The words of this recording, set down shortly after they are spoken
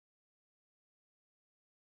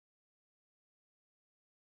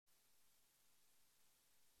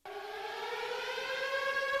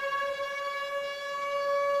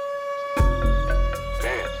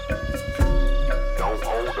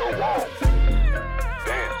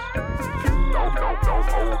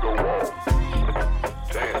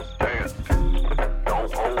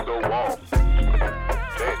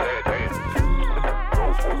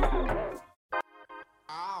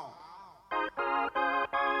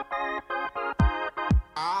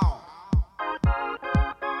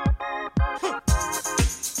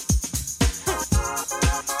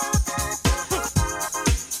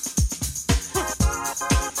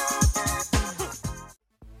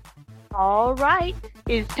right.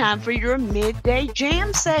 It's time for your midday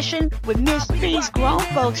jam session with MzFee's Grown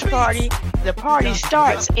Folks Party. The party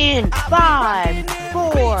starts in 5,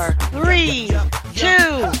 4, 3, 2.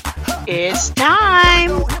 It's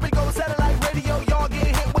time.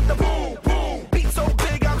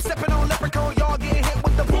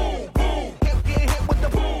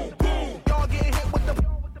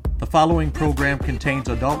 The following program contains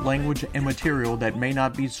adult language and material that may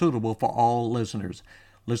not be suitable for all listeners.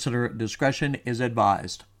 Listener discretion is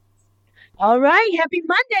advised. All right, happy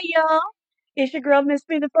Monday, y'all. It's your girl,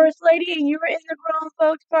 MzFee, the First Lady, and you're in the Grown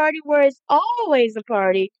Folks Party where it's always a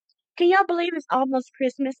party. Can y'all believe it's almost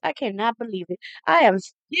Christmas? I cannot believe it. I am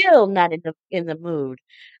still not in the mood.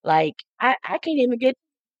 Like I can't even get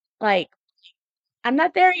I'm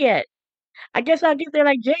not there yet. I guess I'll get there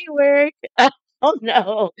like January. Oh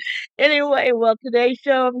no. Anyway, well, today's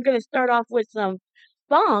show, I'm going to start off with some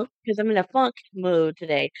funk because I'm in a funk mood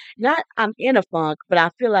today. Not I'm in a funk, but I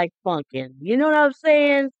feel like funking. You know what I'm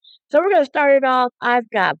saying? So we're going to start it off. I've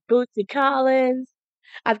got Bootsy Collins.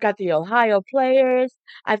 I've got the Ohio Players.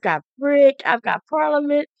 I've got Brick. I've got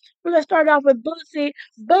Parliament. We're going to start off with Bootsy.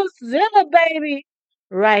 Bootzilla, baby.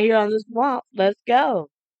 Right here on the swamp. Let's go.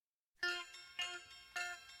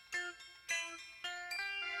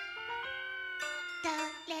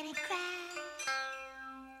 Don't let it cry.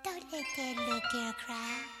 Don't let that little girl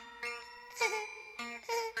cry.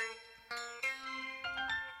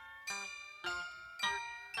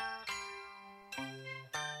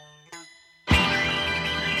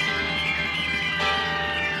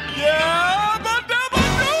 Yeah, but never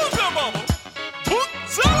knew the mama.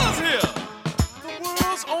 Bootzilla's here. The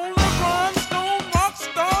world's only rhinestone rock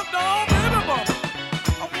star doll baby mama.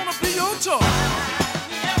 I wanna be your toy.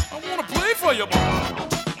 I wanna play for you, mama.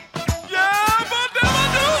 Yeah, but never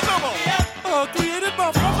knew the mama. Created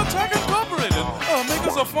by Funk Attack Incorporated.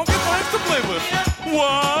 Makers of funky things to play with.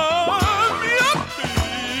 Wind me up, baby.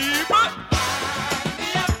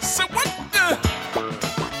 Say what the?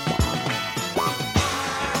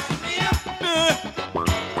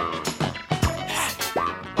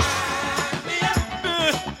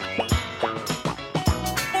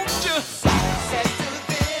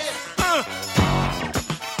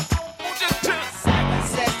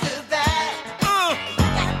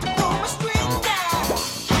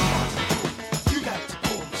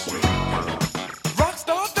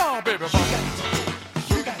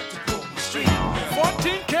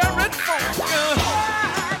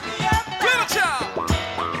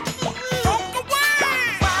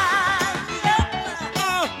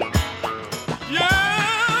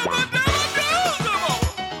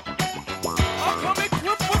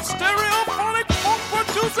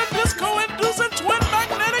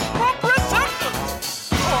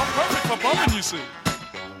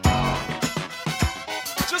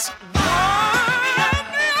 Just wind me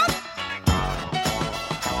up.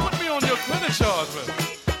 Put me on your credit charge, baby.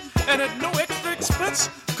 And at no extra expense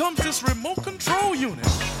comes this remote control unit.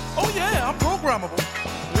 Oh yeah, I'm programmable.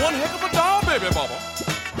 One heck of a doll, baby mama.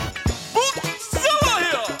 Bootzilla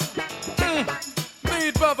here.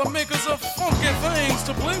 Made by the makers of funky things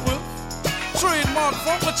to play with. Trademark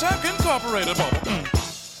Funk Attack Incorporated, mama.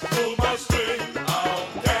 Pull my string, I'll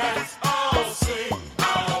dance, I'll sing,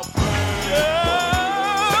 I'll play.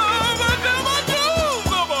 Yeah, but never do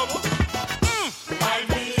the mama. Wind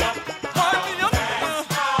me up, dance,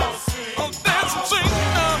 I'll sing, I'll dance and sing.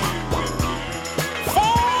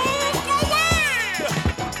 Funk away.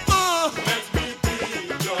 Let me be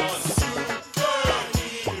your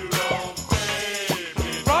superhero,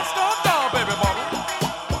 baby. Rockstar doll, baby mama.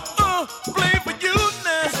 Play for you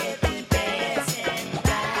now.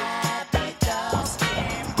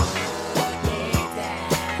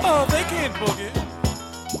 Oh, they can't boogie.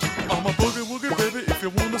 I'm a boogie woogie, baby. If you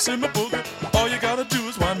wanna see me boogie, all you gotta do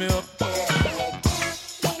is wind me up.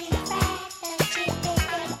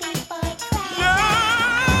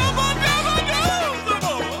 Yeah, but never do the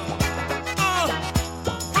mama.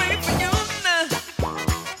 Play for you now.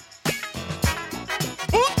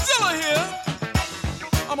 Bootzilla here.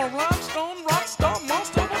 I'm a rhinestone rock star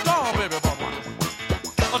monster of a doll, baby mama.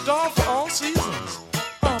 A doll for all seasons.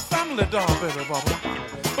 A family doll, baby mama.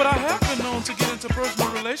 But I have been known to get into personal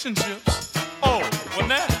relationships. Oh, well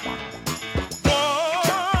now.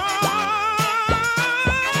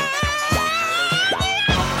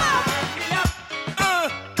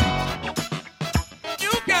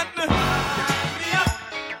 You got to.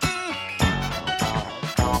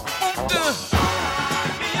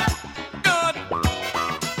 God.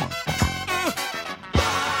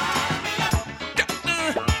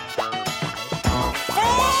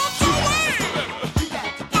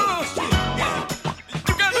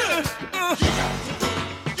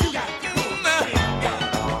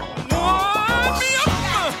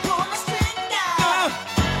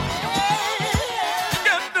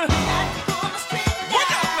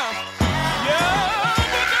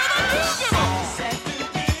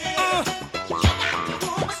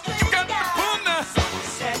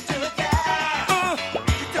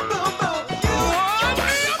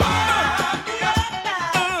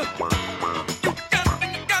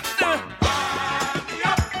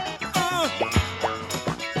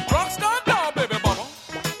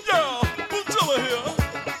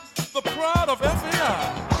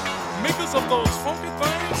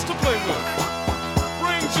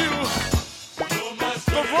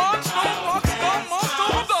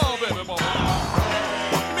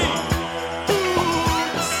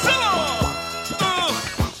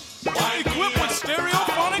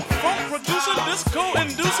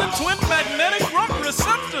 twin magnetic rump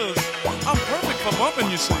receptors. I'm perfect for bumping,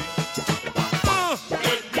 you see.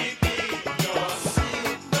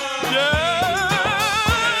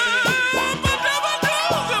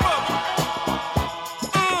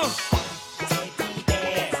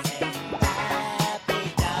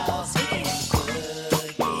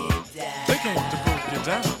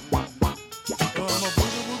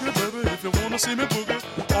 See me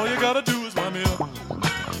boogie, all you gotta do is wind me up.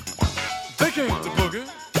 They came to boogie.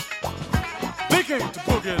 They came to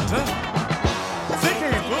boogie down. They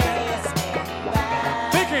came boogie.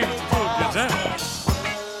 They came to boogie down.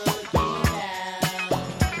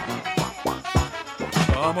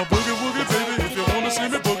 I'm a boogie woogie baby. If you wanna see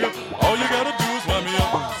me boogie, all you gotta do is wind me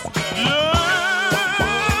up. Yeah.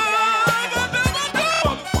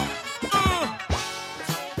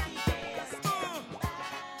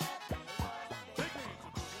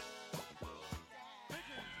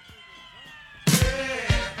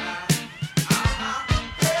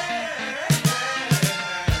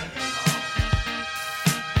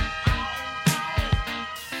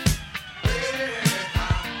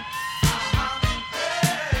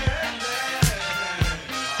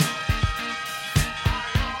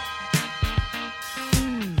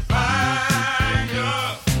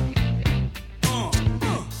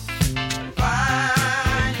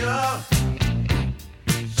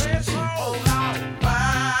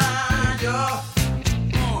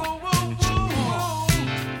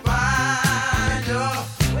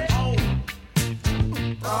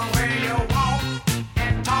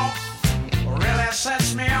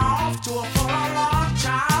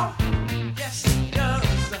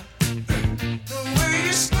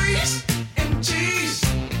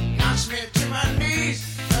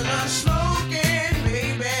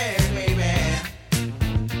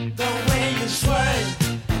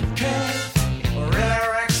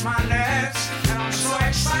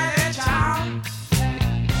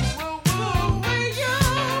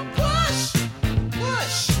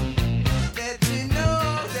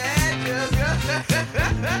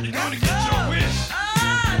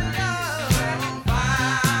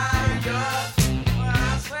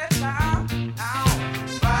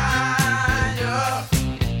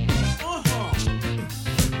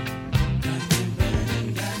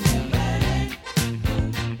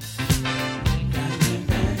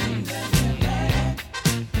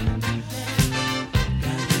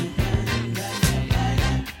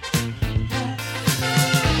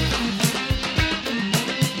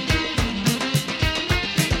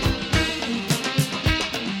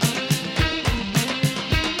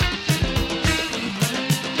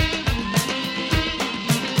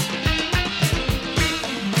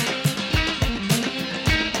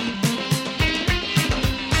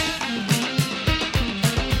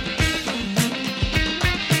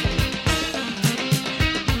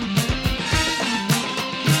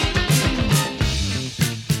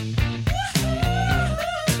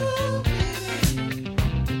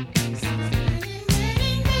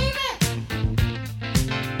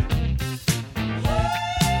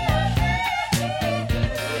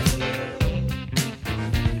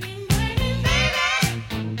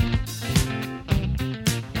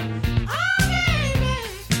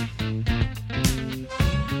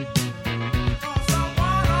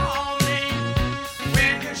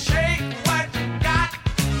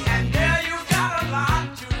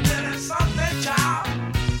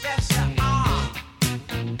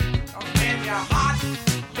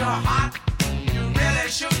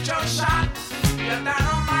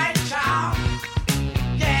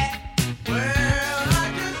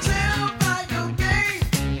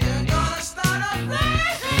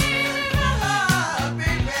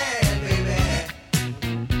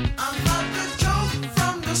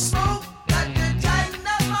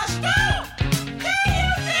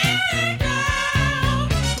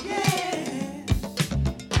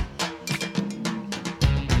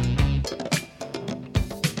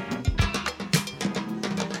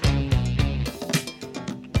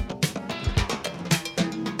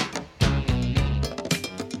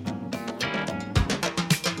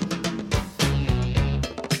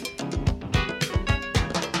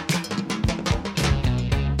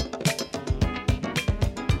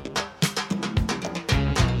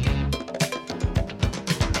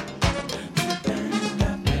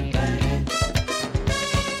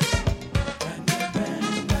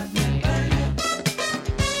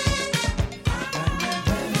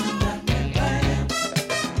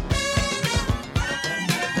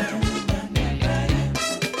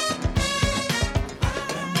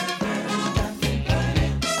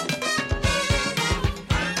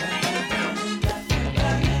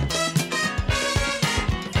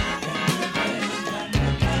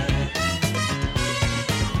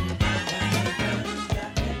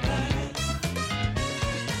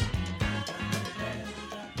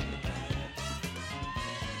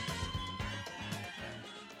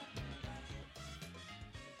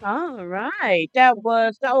 All right. That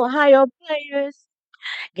was the Ohio Players.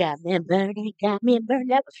 Got me burning.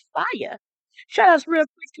 That was fire. Shout outs real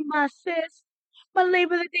quick to my sis, my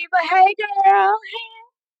Libra the Diva. Hey, girl.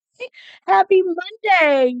 Hey. Happy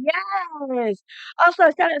Monday. Yes. Also,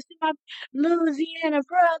 shout out to my Louisiana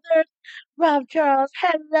brothers, Rob Charles.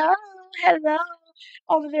 Hello. Hello.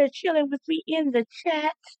 Over there chilling with me in the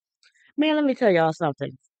chat. Man, let me tell y'all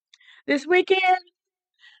something. This weekend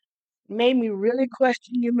made me really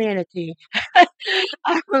question humanity.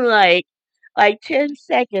 I'm like 10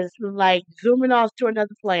 seconds from like zooming off to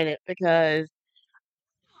another planet because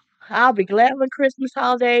I'll be glad when Christmas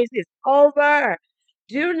holidays is over.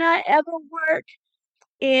 Do not ever work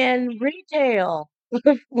in retail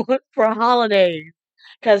for holidays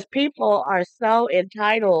because people are so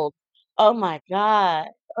entitled. Oh my God.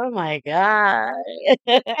 Oh my God.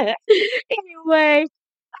 Anyway,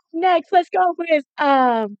 next let's go with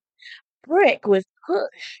Brick with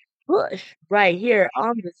Push right here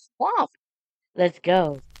on the swamp. Let's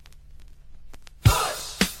go.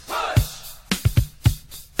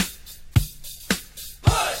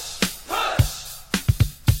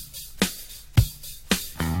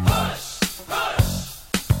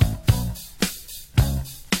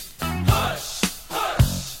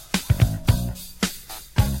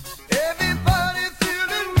 Everybody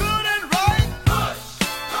feeling good and right.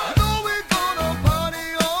 You know we're gonna party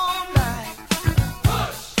all night.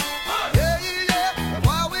 Yeah, yeah.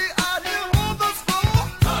 While we out here on the floor,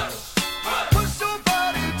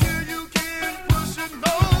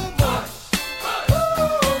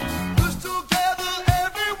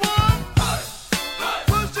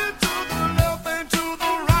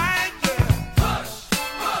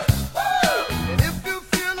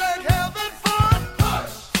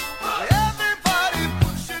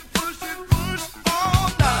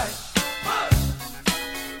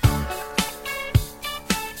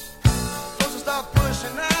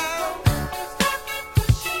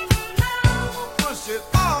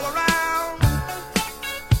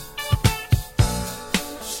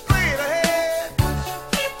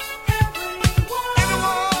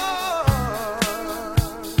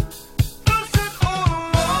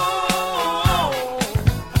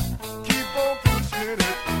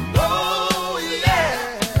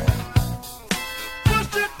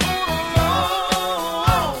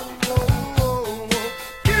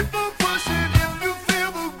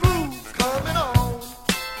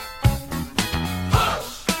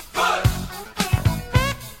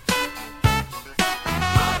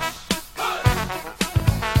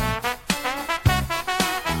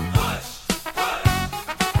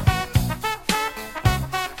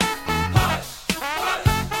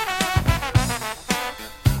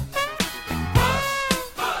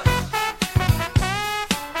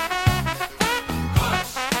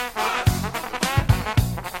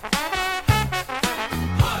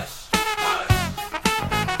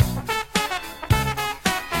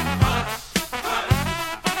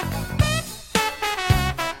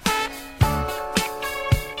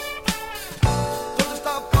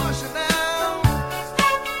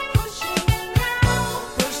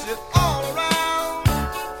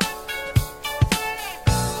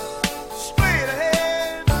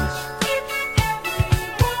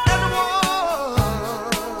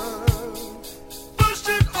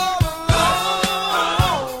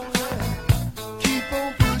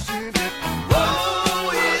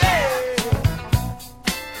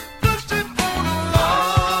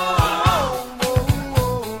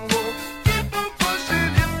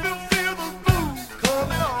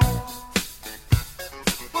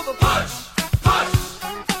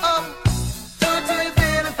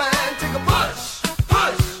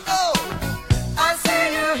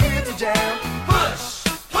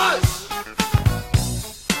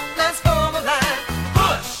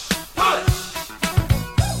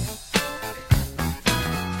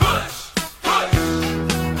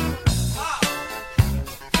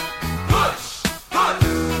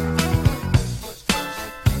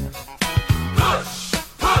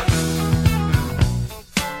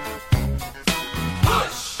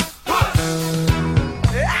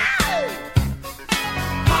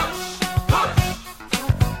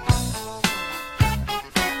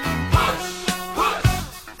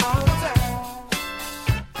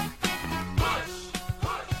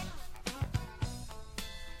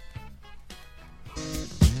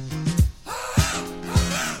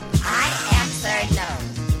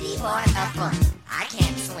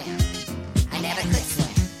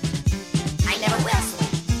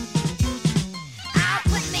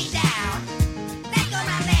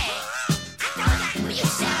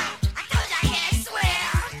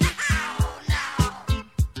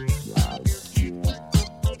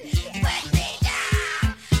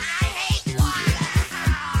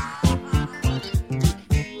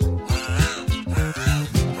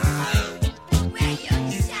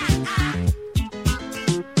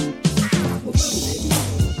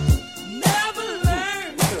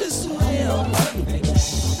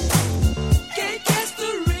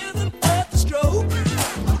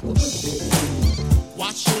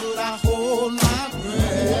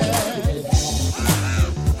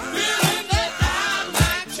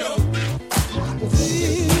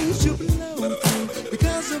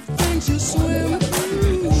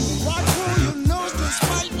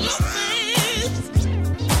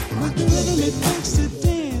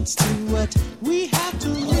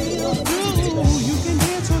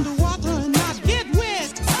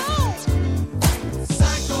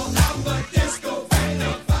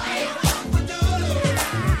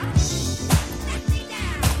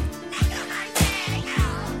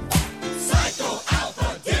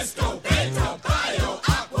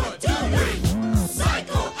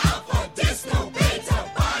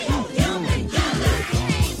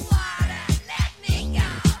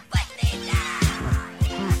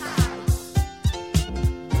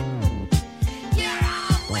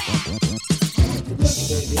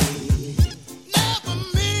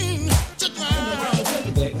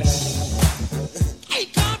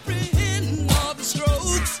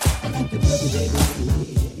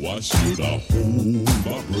 Feelings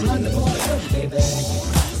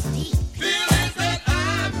that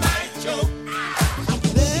I might choke.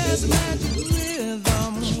 There's magic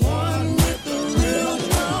rhythm, one with the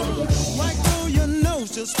rhythm. Right through your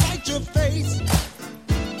nose, just right your face.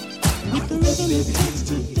 With the rhythm it takes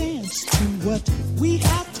to dance to what we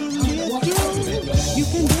have to live through. You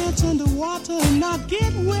can dance underwater and not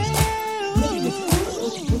get wet.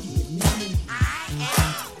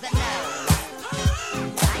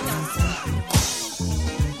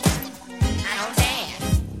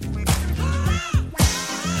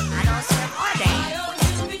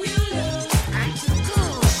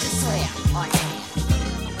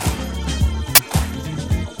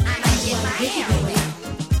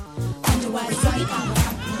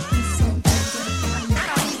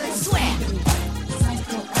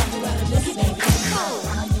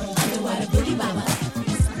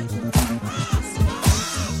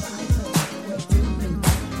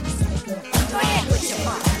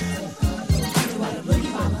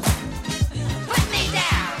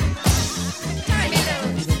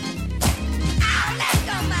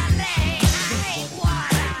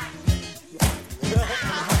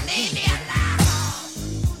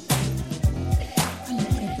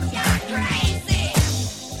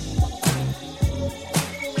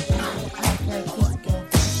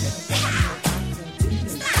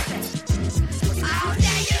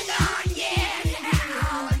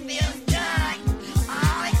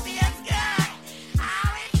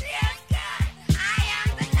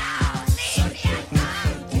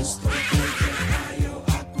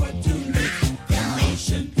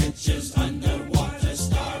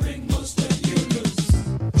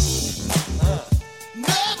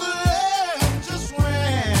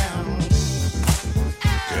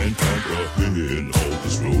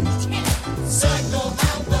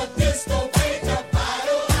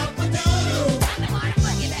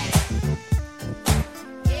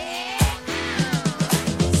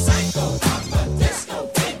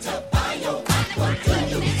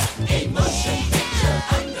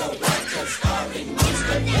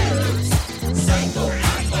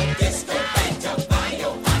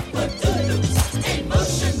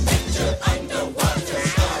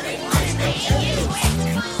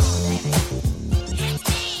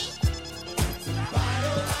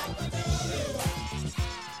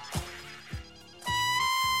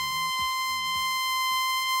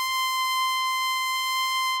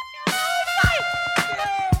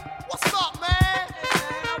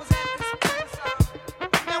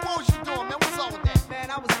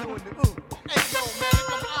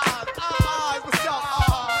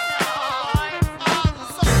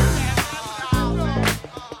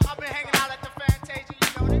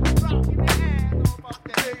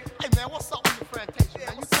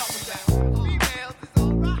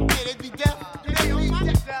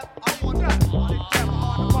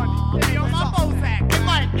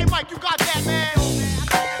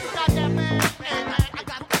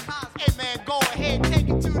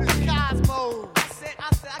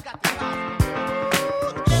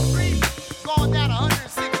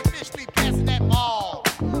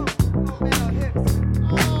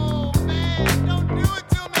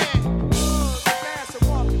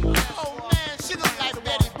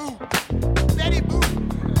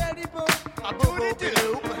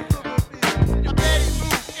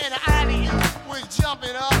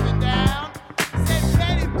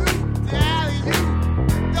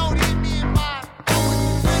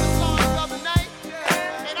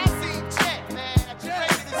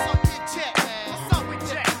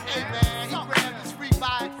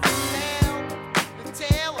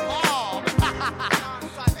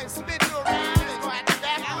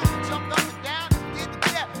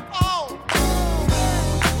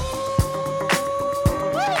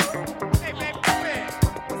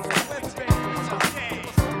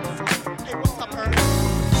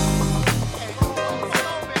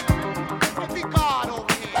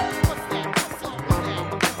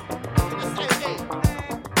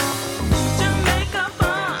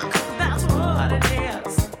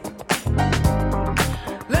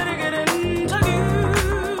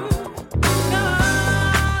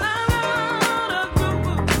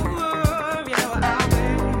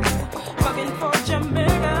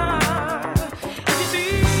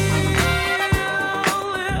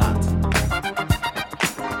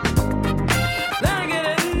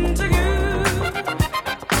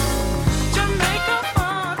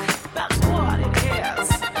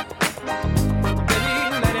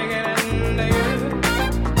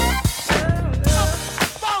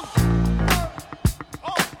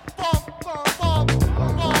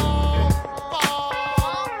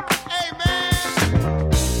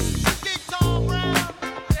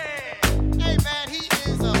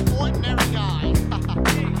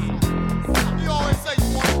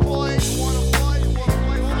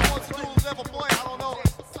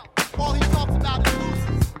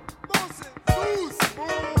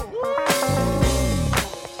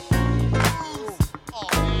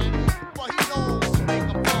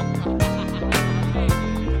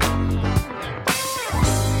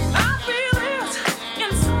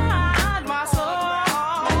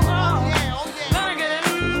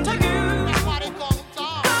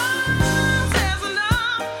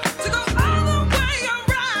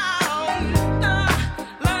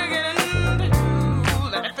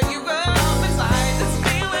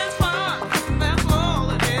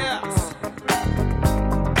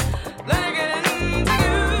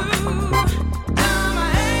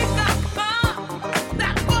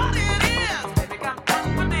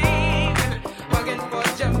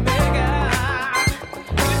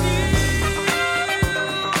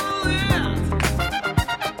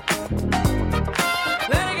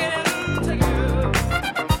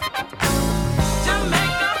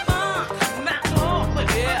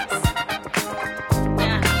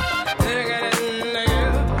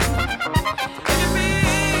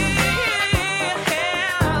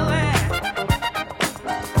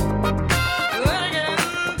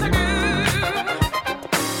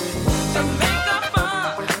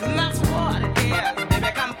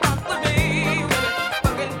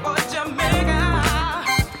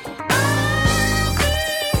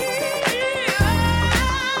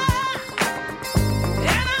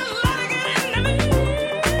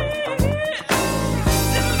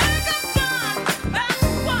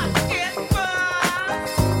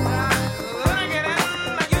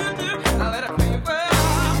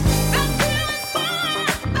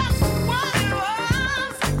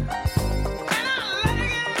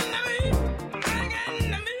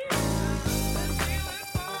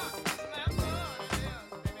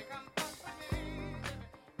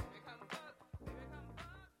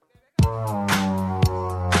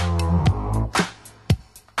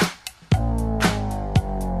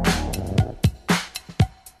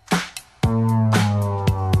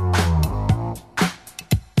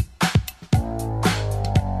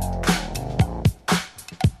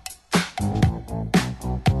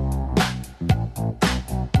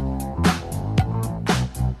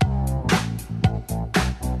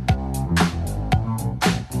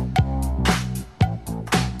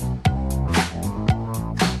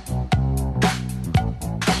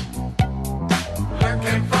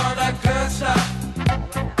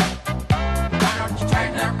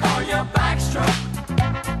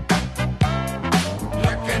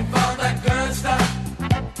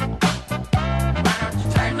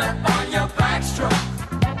 your backstroke.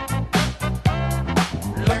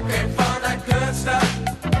 Looking for that good stuff.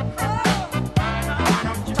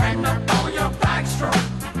 Tighten up on your backstroke.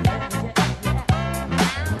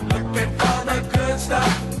 Looking for the good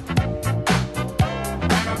stuff.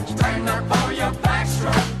 Tighten up on your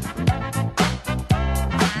backstroke.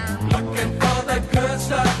 Looking for the good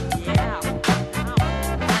stuff.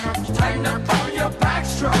 Tighten up on your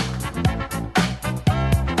backstroke.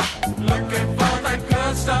 Looking for the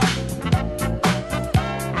good stuff.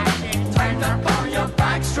 Tighten up on your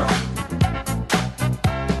backstroke.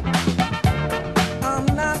 I'm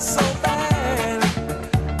not so bad.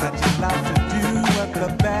 I just like to do what the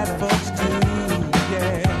bad folks do.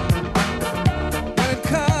 Yeah. When it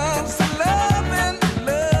comes to loving,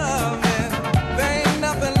 there ain't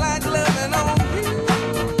nothing like loving on you.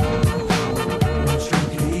 Wanna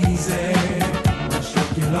stroke you easy, wanna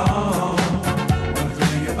stroke you long, wanna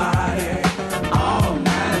feel your body all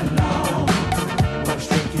night long. Wanna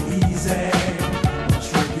stroke you easy, wanna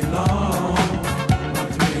stroke you long,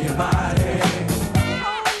 wanna feel your body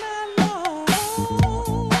all night long.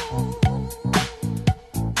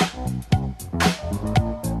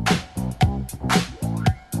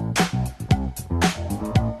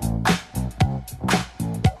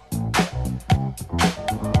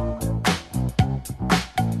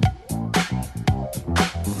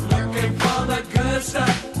 Looking for the good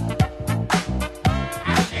stuff.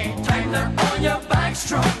 Tighten up on your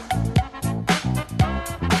backstroke.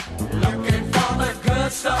 Looking for the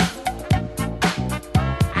good stuff.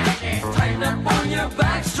 Tighten up on your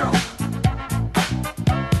backstroke.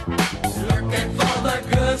 Looking for the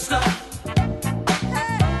good stuff.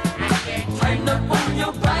 Tighten up on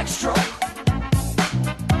your backstroke.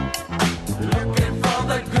 Looking for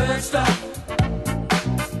the good stuff.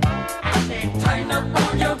 Tighten up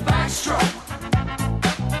on your backstroke.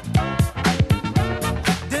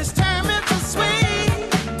 This time it's so sweet.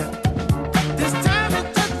 This time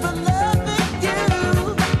it's just for loving you.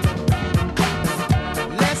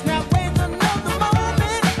 Let's not waste another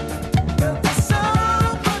moment. 'Cause there's so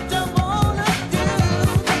much I wanna do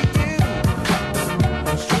with you.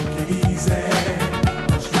 I'll stroke you easy,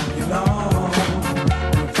 I'll stroke you long,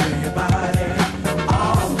 I'll feel your body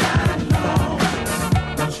all night long.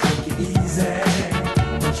 I'll stroke you easy,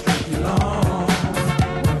 I'll stroke you long,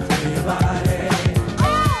 I'll feel your body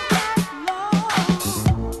all night long.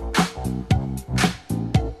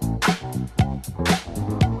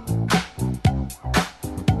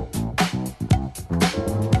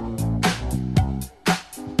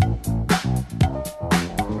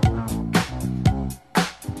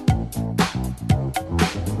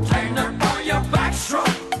 Tighten up on your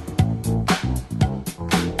backstroke.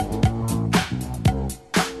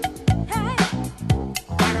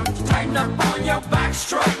 Tighten up on your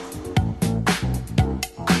backstroke.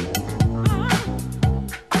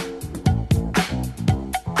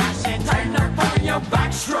 I said tighten up on your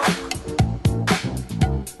backstroke.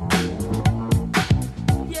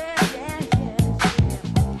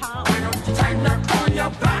 Tighten up on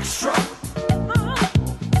your backstroke.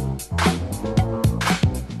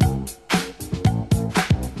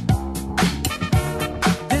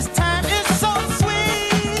 This time is so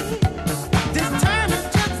sweet. This time is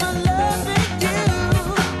just for loving you.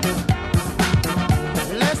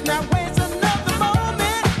 Let's not waste another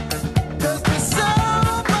moment. 'Cause there's so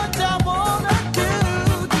much I wanna do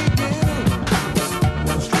to you.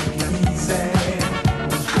 Wanna stroke you easy,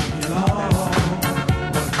 wanna stroke you long,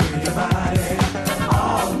 wanna feel your body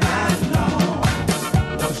all night long.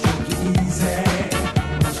 Wanna stroke you easy,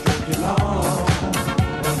 wanna stroke you long,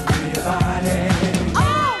 wanna feel your body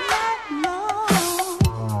all night long.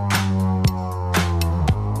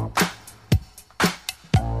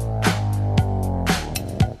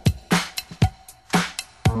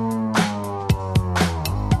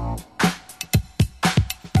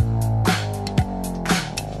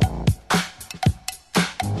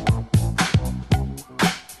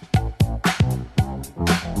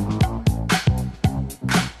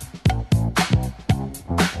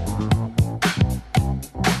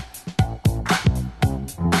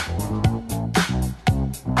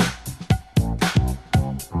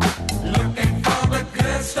 Looking for the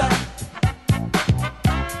good stuff.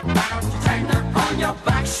 Tighten up on your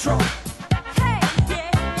backstroke.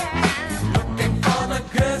 Looking for the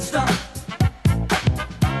good stuff.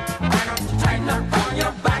 Tighten up on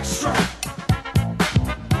your backstroke.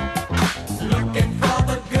 Looking for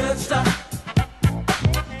the good stuff.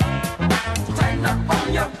 Tighten up on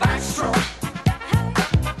your backstroke.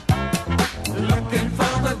 Looking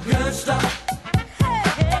for the good stuff.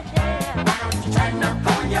 Tighten up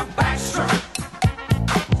on your backstroke.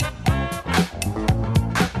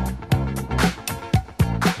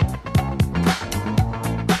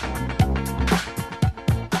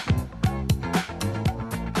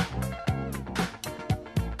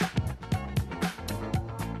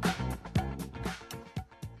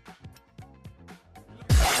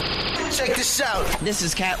 check this out. This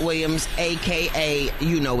is Cat Williams, a.k.a.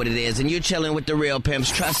 You know what it is, and you're chilling with the real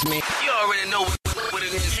pimps. Trust me. You already know what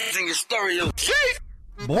it is in your stereo.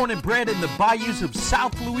 Born and bred in the bayous of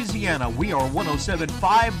South Louisiana, we are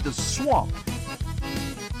 107.5 The Swamp.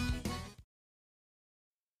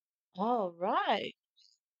 All right.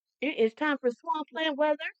 It is time for swampland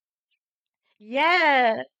weather.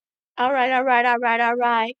 Yeah. All right, all right, all right, all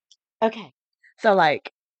right. Okay. So,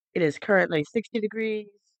 like, it is currently 60 degrees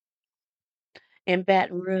in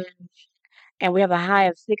Baton Rouge, and we have a high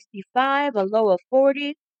of 65, a low of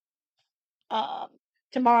 40. Um,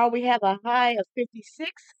 Tomorrow we have a high of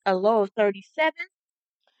 56, a low of 37.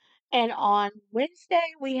 And on Wednesday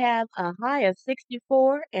we have a high of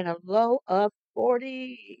 64 and a low of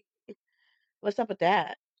 40. What's up with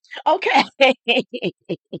that? Okay.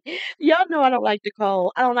 Y'all know I don't like the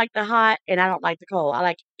cold. I don't like the hot and I don't like the cold. I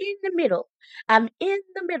like in the middle. I'm in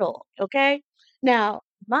the middle, okay? Now,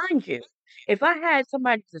 mind you, if I had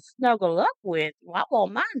somebody to snuggle up with, well, I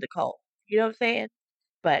won't mind the cold. You know what I'm saying?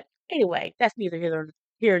 But anyway, that's neither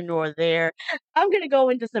here nor there. I'm gonna go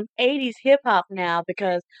into some 80s hip hop now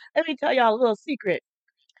because let me tell y'all a little secret.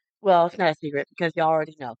 Well, it's not a secret because y'all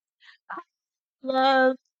already know. I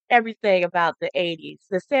love everything about the 80s,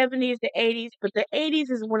 the 70s, the 80s, but the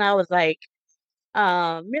 80s is when I was like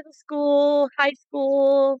middle school, high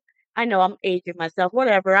school. I know I'm aging myself,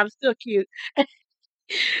 whatever. I'm still cute. I'm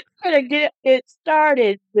gonna get it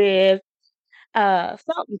started with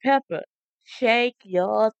salt and pepper. Shake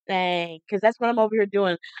your thing. Because that's what I'm over here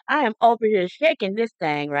doing. I am over here shaking this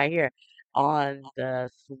thing right here on the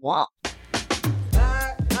swamp.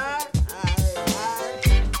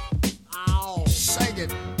 Ow, shake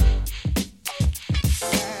it.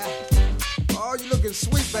 Yeah. Oh, you looking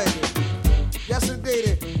sweet, baby. Yes,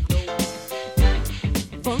 indeed.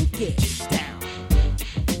 Funky down.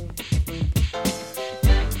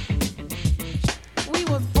 We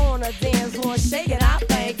was on a dance floor shaking our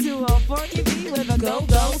thing to a funky beat with a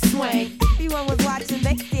go-go swing. Everyone was watching,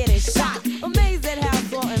 they stared in shock, amazed at how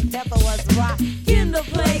salt and pepper was rock. In the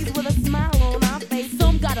place with a smile on our face,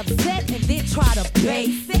 some got upset and then tried to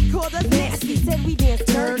base. They called us nasty, said we danced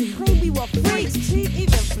dirty, claimed we were freaks, cheap,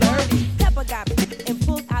 even flirty. Pepper got picked and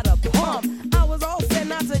pulled out a pump. I was all set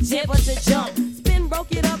not to jib but to jump. Spin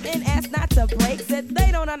broke it up and asked not to break. Said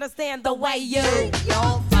they don't understand the way you Shake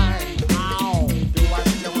your thing. Ow. Do what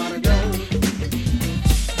you wanna do.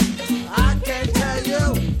 I can't tell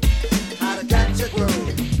you how to catch a groove.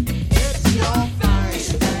 It's your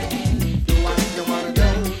thing. Do what you wanna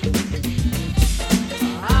do.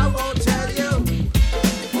 I won't tell you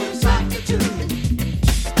what it's like to do.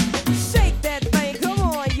 shake that thing. Come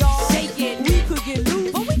on, y'all. Shake it. We could get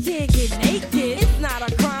loose, but we can't get naked. It's not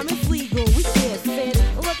a crime, it's legal. We can't sin.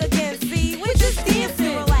 Look again, see, we just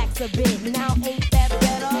dancing. Relax a bit. Now ain't that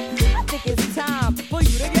better? I think it's time for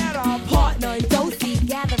you to get our partner in dosey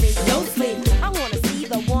gathering no sleep. I wanna see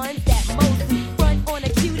the ones that mostly front on a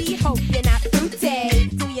cutie. Hope you're not fruity.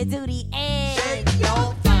 Do your duty and Shake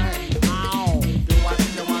your thing. Ow. Do what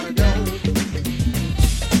you wanna do.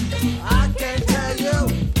 I can't tell you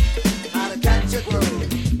how to catch a groove.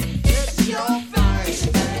 It's your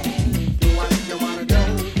thing. Do what you wanna do.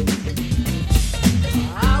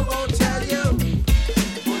 I won't tell you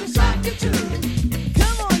what it's like to do.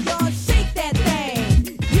 come on, y'all, shake that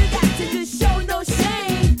thing. You got to just show no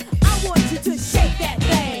shame. I want you to shake that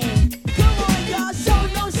thing. Come on, y'all, show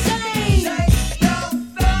no shame. Shake your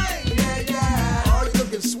thing, yeah, yeah. Oh, you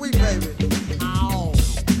looking sweet, baby. Ow.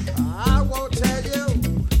 I won't tell you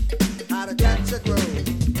how to catch a groove.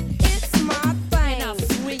 It's my thing. I'm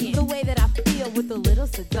swinging the way that I feel with a little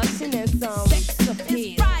seduction and some sex appeal.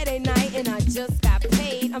 It's Friday night and I just got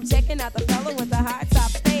paid. I'm checking out the fella with the high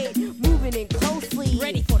top fade, moving in closely,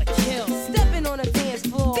 ready for the kill. Stepping on a dance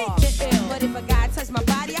floor. But if a guy touched my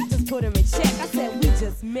body, I just put him in check. I said we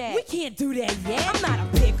just met. We can't do that yet. I'm not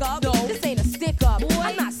a pickup. No, this ain't a stick up. Boy,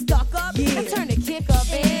 I'm not stuck up. Yeah. I turn the kick up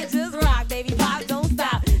and just rock, baby. Pop, don't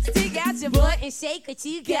stop. Stick out your butt and shake what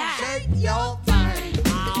you got. Shake your thing.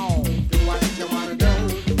 Ow. Do what you wanna do.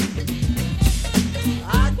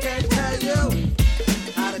 I can't tell you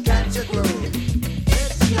how to catch a groove.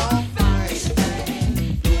 It's your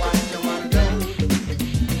thing. Do what you wanna do.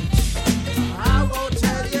 I won't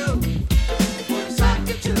tell you what it's like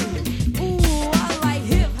to do. Ooh, I like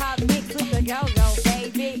hip hop mixed with the go-go,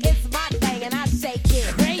 baby. It's my thing and I shake it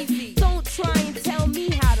crazy. Don't try and tell me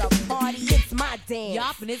how to party. It's my dance.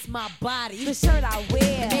 Yup, and it's my body. The shirt I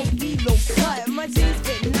wear make me look cut. My jeans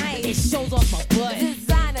fit nice. It shows off my butt.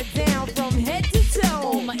 Designer down from head to toe.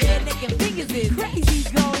 Oh, my ear, neck, and fingers is crazy.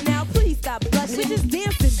 Go now, please stop blushing. We just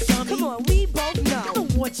dancing, dummy. Come on, we both know. I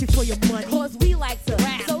don't want you for your money. Cause we like to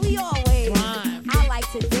rap. So we always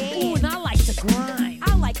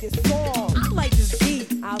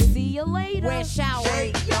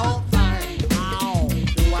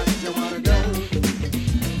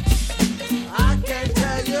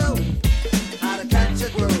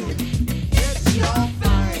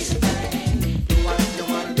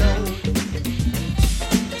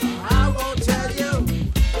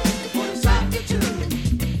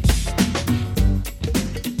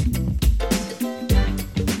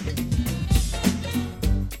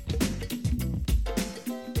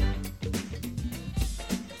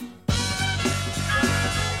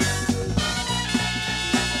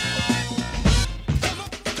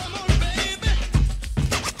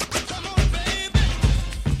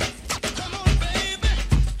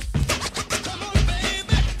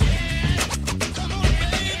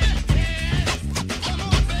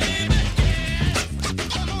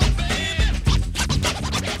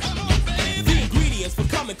Thanks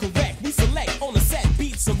for coming correct. We select on the set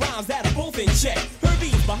beats and rhymes that are both in check.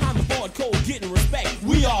 Herbie's behind the board, cold, getting respect.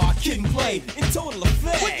 We are Kid and Play in total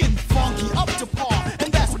effect. We're getting funky up to par,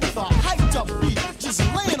 and that's with a hyped up beat. Just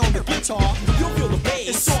laying on the guitar, You'll feel the bass.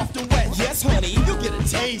 it's soft and wet. Yes, honey. You'll get a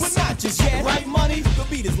taste. But not just yet. Right, money? The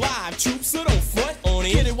beat is live, troops, so don't front on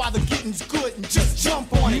it. Get it while the getting's good and just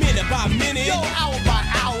jump on it. Minute by minute. Yo, hour by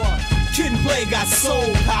hour. Kid and Play got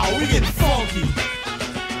soul power. We getting funky.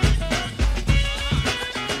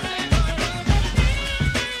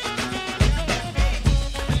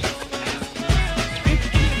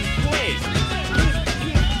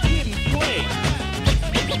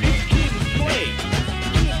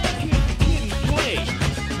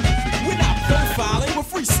 We're not profiling, we're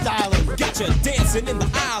freestyling. Got you dancing in the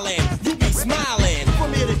island. You be smiling.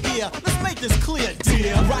 From ear to ear, let's make this clear,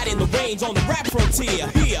 dear. Right in the range on the rap frontier.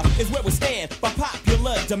 Here is where we stand by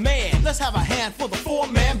popular demand. Let's have a hand for the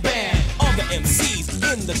four-man band. Other MCs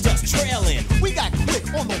in the dust trailing. We got quick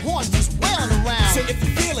on the horns just wailing around. So if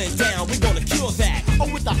you're feeling down, we're gonna cure that.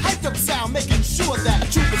 Oh, with the hyped up sound, making sure that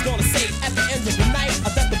The truth is gonna say at the end of the night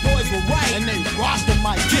that the boys were right. and they rock the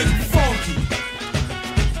mic. Getting funky.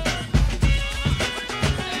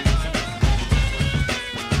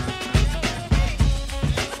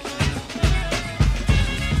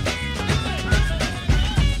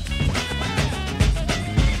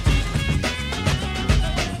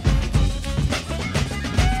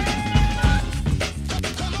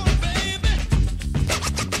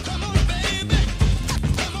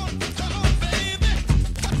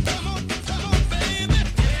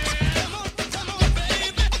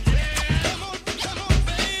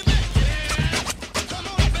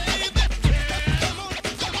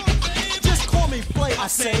 Just call me play, I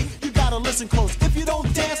say. You gotta listen close. If you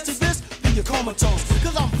don't dance to this, then you're comatose.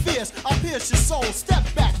 Cause I'm fierce, I pierce your soul. Step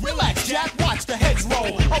back, relax, Jack, watch the heads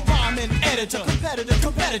roll. A rhyming editor,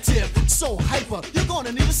 competitive. So hyper, you're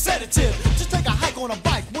gonna need a sedative. Just take a hike on a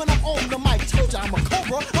bike when I'm on the mic. Told you I'm a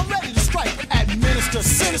cobra, I'm ready to strike. Administer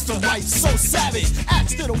sinister right, so savage.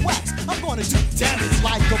 Axe to the wax, I'm gonna do damage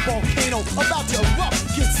like a volcano about to erupt.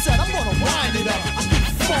 Get set, I'm gonna wind it up. I'm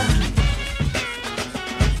getting funky.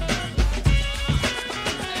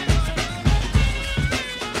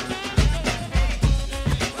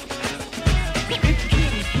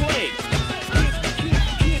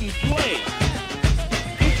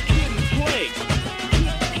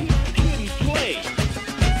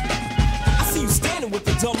 I see you standing with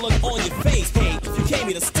the dumb look on your face. Hey, if you came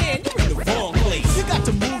here to stand, you're in the wrong place. You got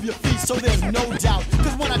to move your feet so there's no doubt.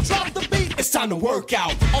 Cause when I drop the beat, It's time to work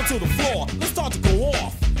out. Onto the floor, let's start to go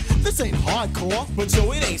off. this ain't hardcore. But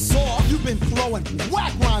yo, it ain't soft. You've been throwing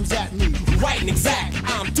whack rhymes at me. Right and exact,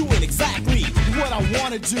 I'm doing exactly What I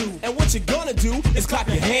wanna do and what you're gonna do is clap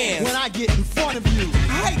your hands. when I get in front of you.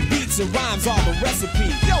 Hype beats and rhymes are the recipe.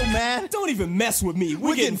 Yo, man, Don't even mess with me,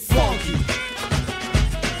 we're getting funky.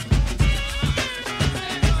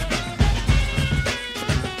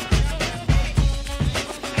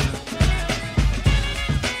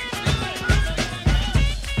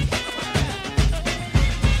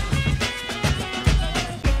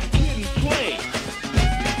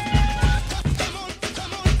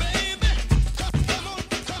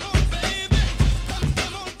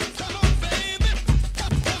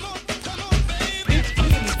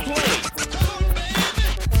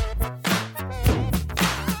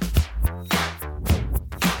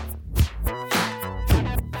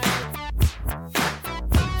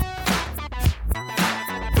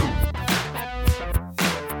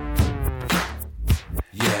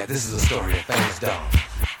 Yeah, this is a story of famous dog.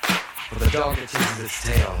 For the dog that chases its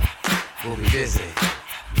tail will be busy.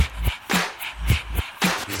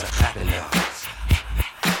 These are clapping dogs,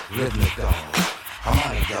 rhythmic dogs,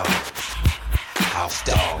 harmonic dogs, house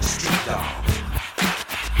dogs, street dogs,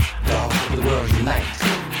 dogs of the world unite,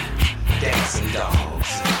 dancing dogs.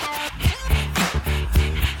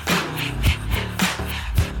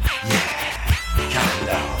 Yeah, counting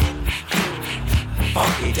dogs,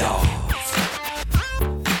 funky dogs,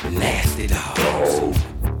 nasty dogs.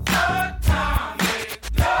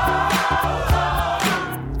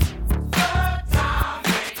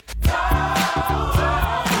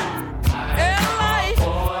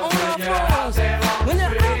 When you're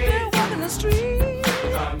out there walking the street,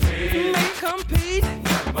 you may compete.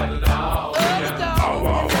 Other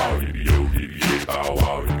dogs.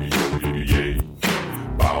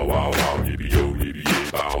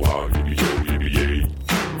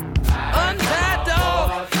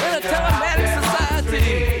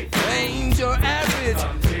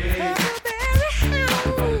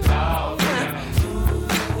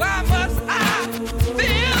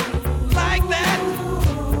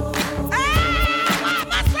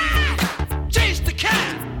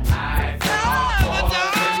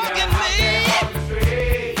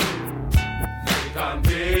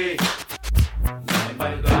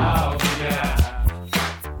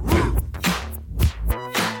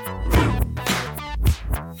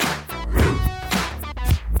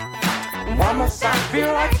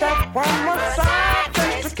 feel like that? Why must I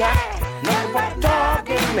chase the cat? Nothing but the dog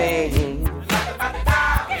in me.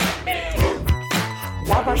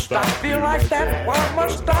 Why must I feel like that? Why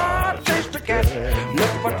must I chase the cat?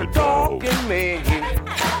 Nothing but the dog in me.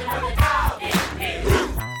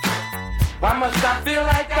 Why must I feel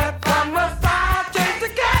like that? Why must I chase the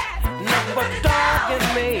cat? Nothing but the dog in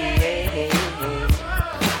me.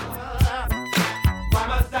 Why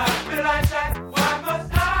must I feel like that? Why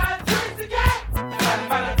must I chase the cat? Nothing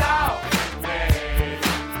but the dog in me.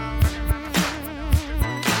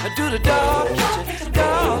 Do the dog catch it?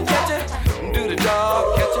 Dog catch it? Do the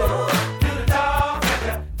dog catch it? Do the dog catch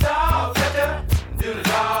it? Dog catch it? Do the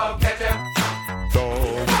dog catch it?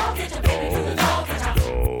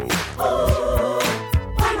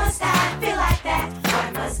 Why must I feel like that?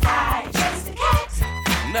 Why must I chase the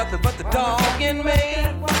cat? Nothing but the dog in me.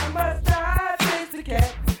 Why must I chase the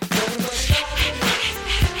cat?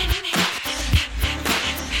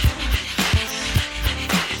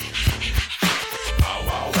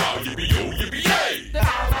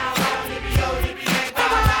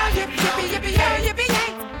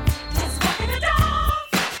 Just walking the dog.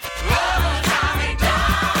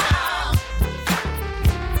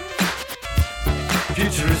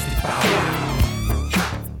 Futuristic power.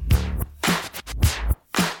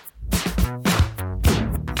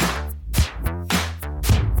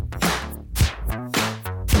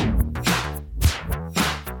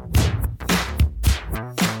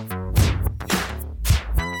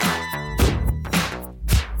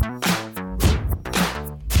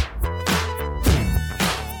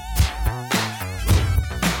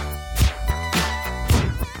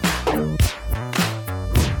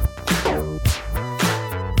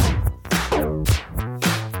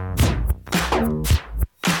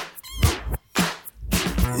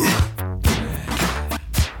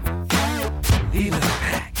 Leader of the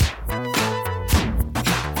pack.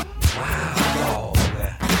 Wow, dog.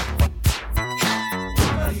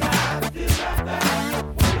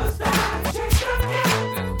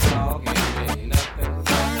 Dog in me, nothing but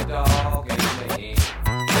the dog in me.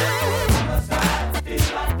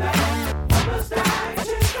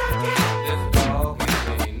 This dog in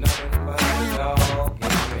me, nothing but the dog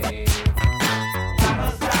in me.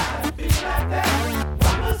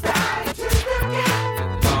 This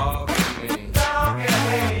dog in me. Dog is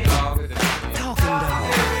in me. Talking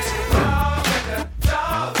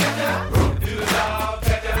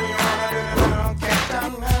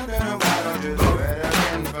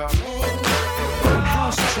dogs.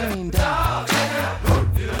 House trained dogs.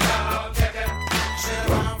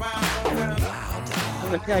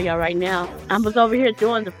 I'm gonna tell y'all right now. I was over here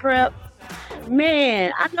doing the prep.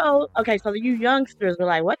 Man, I know. Okay, so you youngsters were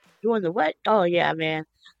like, "What? Doing the what?" Oh yeah, man.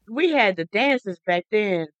 We had the dances back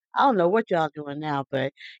then. I don't know what y'all doing now,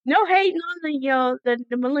 but no hating on the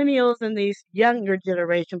millennials and these younger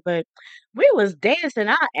generation. But we was dancing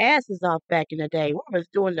our asses off back in the day. We was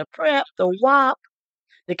doing the prep, the WAP,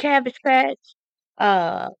 the Cabbage Patch,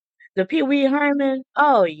 uh, the Pee Wee Herman.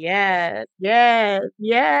 Oh yes, yes,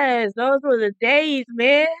 yes. Those were the days,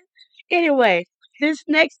 man. Anyway, this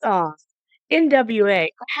next song, NWA.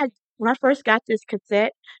 When I first got this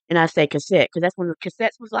cassette, and I say cassette because that's when the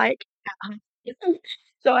cassettes was like.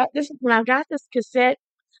 This is when I got this cassette.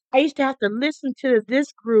 I used to have to listen to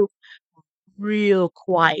this group real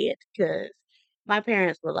quiet because my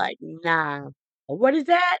parents were like, "Nah, what is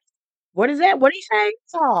that? What is that? What are you saying?"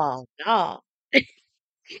 Oh, no.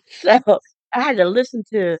 So I had to listen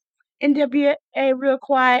to NWA real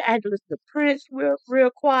quiet. I had to listen to Prince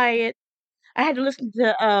real quiet. I had to listen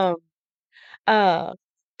to uh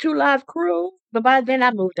Two Live Crew, but by then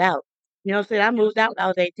I moved out. You know what I'm saying? I moved out when I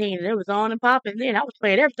was 18 and it was on and popping then. I was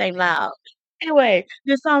playing everything loud. Anyway,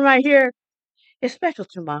 this song right here is special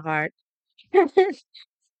to my heart.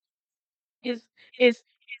 It's it's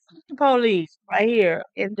the Police right here,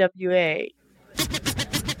 NWA.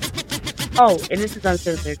 Oh, and this is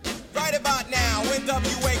uncensored. Right about now,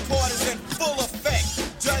 NWA court is in full effect.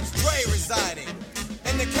 Judge Dre residing.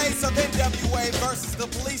 In the case of NWA versus the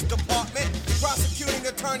police department, prosecuting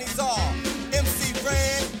attorneys are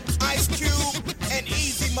MzFee, Ice Cube, and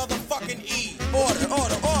Easy motherfucking E. Order.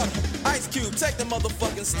 Ice Cube, take the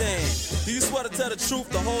motherfucking stand. Do you swear to tell the truth,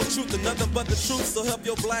 the whole truth, and nothing but the truth, so help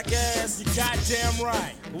your black ass? You goddamn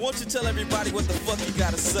right. Won't you tell everybody what the fuck you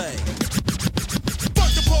gotta say?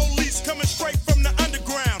 Fuck the police coming straight from the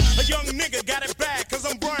underground. A young nigga got it bad cause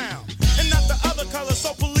I'm brown. And not the other color,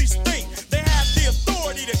 so police think they have the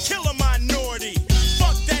authority to kill a minority.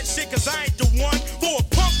 Fuck that shit cause I ain't the one for a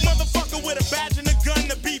punk motherfucker with a badge and a gun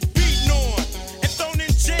to be beaten on. And thrown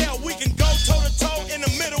in jail, we can go toe to toe in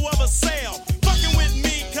the middle of a sale. Fucking with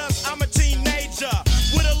me cause I'm a teenager.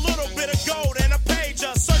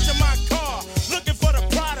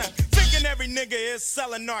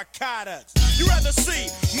 narcotics. You rather see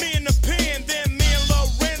me in the pen than me and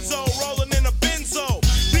Lorenzo rolling in a benzo.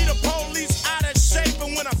 Beat the police out of shape,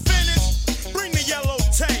 and when I finish, bring the yellow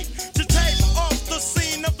tape to tape off the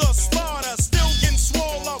scene of the slaughter. Still getting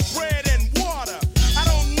swole up bread and water. I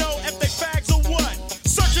don't know if they fags or what.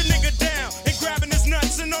 Search a nigga down and grabbing his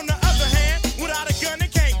nuts, and on the other hand, without a gun, they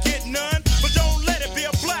can't get none. But don't let it be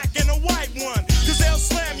a black and a white one, cause they'll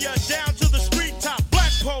slam you down to the street top. Black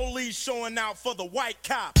police showing out for the white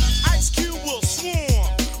cop. Ice Cube will swarm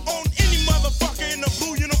on any motherfucker in a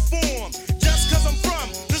blue uniform. Just cause I'm from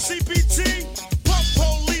the CPT, punk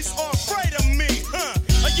police are afraid of me, huh?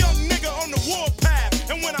 A young nigga on the warpath,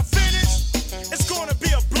 and when I finish, it's gonna be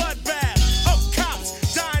a bloodbath of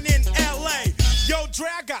cops dying in LA. Yo, Dre,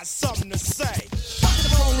 I got something to say. Fuck the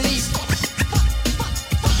police. Fuck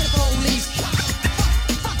the police.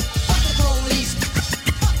 Fuck the police.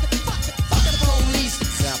 Fuck the police.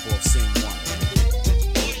 Example of scene one.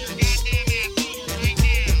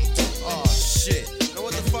 Oh shit. Now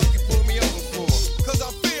what the fuck you pull me over for? Cause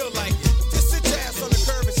I feel like it. Just sit your ass on the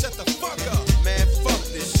curb and shut the fuck up. Man, fuck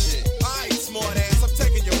this shit. Alright, smart ass, I'm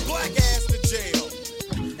taking your black ass to jail.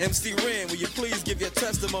 MC Ren, will you please give your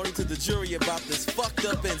testimony to the jury about this fucked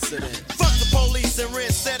up incident? Fuck the police, and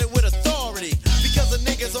Ren said it with authority. Because the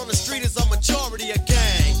niggas on the street is a majority of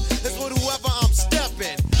gang. It's with whoever I'm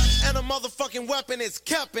stepping. And a motherfucking weapon is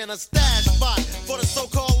kept in a stash spot for the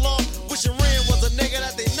so-called law. Wishing Ren was a nigga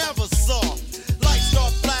that they never saw. Lights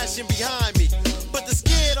start flashing behind me, but they're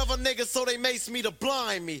scared of a nigga, so they mace me to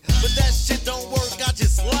blind me. But that shit don't work, I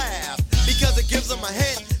just laugh, because it gives them a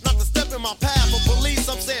hint not to step in my path. For police,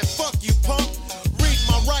 I'm saying fuck you, punk. Read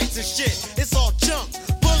my rights and shit, it's all junk.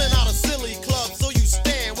 Pulling out a silly club, so you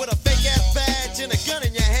stand with a fake ass badge and a gun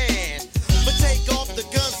in your hand. But take off the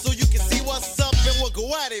gun so you can see what's up, and we'll go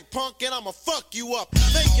at it, punk, and I'ma fuck you up.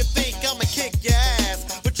 Make you think I'ma kick your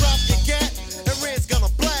ass, but drop your gat, and Red's gonna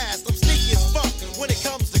blast. I'm sneaky as fuck when it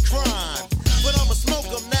comes to crime, but I'ma smoke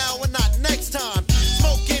them now and not next time.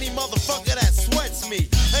 Smoke any motherfucker that sweats me,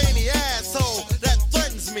 any asshole that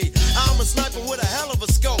threatens me. I'm a sniper with a hell of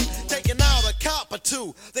a scope, taking out a cop or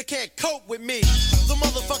two. They can't cope with me. The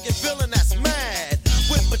motherfucking villain that's mad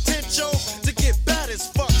with potential to get bad as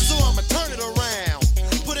fuck. So I'ma turn it around,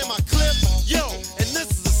 put in my clip, yo, and this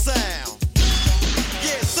is the sound.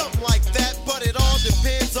 Yeah, something like that, but it all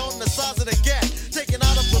depends on the size of the gap. Taking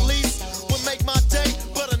out a police would make my day,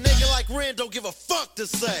 but a nigga like Ren don't give a fuck to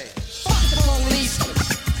say. Fuck the police.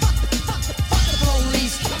 Fuck the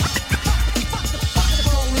police. Fuck the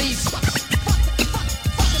police.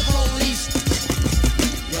 Fuck the police.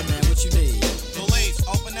 Yeah, man, what you need? Police,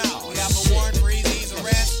 open out. We have a warrant for Easy's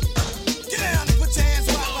arrest. Get down and put your hands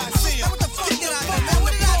where I see you. What the fuck? Get out there, man.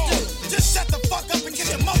 What did I do? Just shut the fuck up and get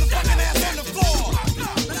your motherfucking ass on the floor.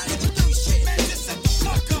 But I didn't do shit. Man, just shut the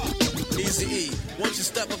fuck up. Easy E, why don't you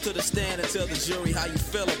step up to the stand and tell the jury how you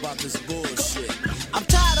feel about this bullshit? I'm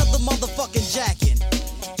tired of the motherfucking jacking.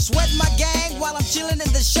 Sweating my gang while I'm chilling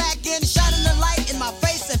in the shacking. Shining the light in my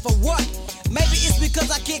face, and for what? Maybe it's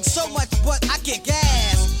because I kick so much, but I kick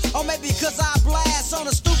ass. Or maybe because I blast on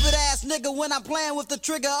a stupid ass nigga when I'm playing with the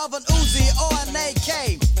trigger of an Uzi or an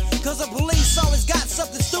AK. Cause the police always got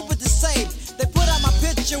something stupid to say. They put out my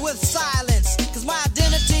picture with silence. Cause my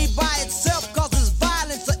identity by itself causes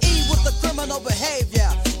violence or E with the criminal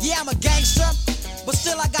behavior. Yeah, I'm a gangster, but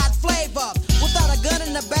still I got flavor. Without a gun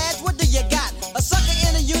and a badge, what do you got? A sucker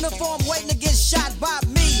in a uniform waiting to get shot by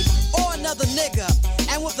me or another nigga.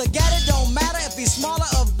 And with a gat, it don't matter if he's smaller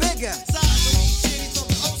or bigger.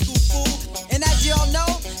 And as y'all know,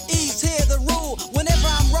 E's here the rule. Whenever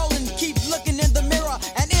I'm rolling, keep looking in the mirror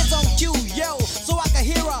and it's on cue, yo, so I can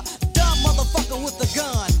hear a dumb motherfucker with a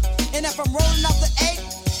gun. And if I'm rolling up the 8,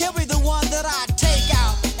 he'll be the one that I take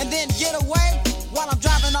out and then get away while I'm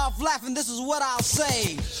driving off laughing. This is what I'll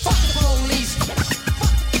say: fuck the police.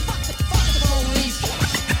 Fuck the police.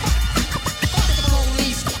 Fuck the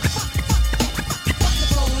police. Fuck the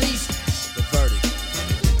police. The verdict.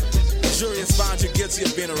 The jury has found you guilty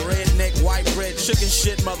of being a redneck, white bread, chicken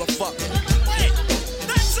shit motherfucker. Wait,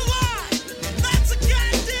 that's a lie. That's a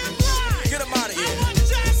goddamn lie. Get him out of I here. want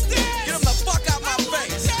justice. Get him the fuck out my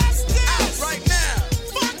face. Justice. Out right now.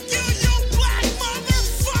 Fuck you, you black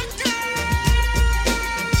motherfucker.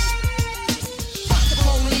 Fuck the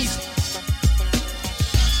police.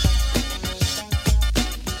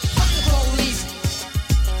 Fuck the police.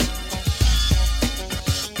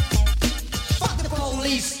 Fuck the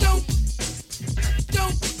police. Don't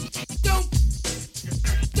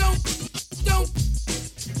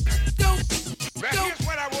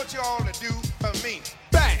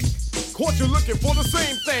Caught you looking for the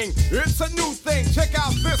same thing. It's a new thing. Check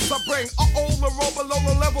out this I bring. The roll below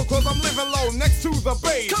the level, cause I'm living low next to the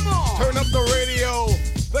base. Come on! Turn up the radio.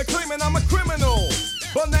 They're claiming I'm a criminal.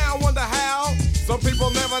 But now I wonder how. Some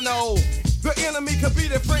people never know. The enemy could be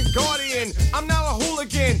their friend guardian. I'm not a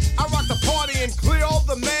hooligan. I rock the party and clear all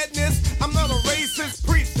the madness. I'm not a racist.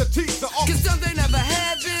 Preach to teach the Cause some they never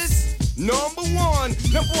had this. Number one,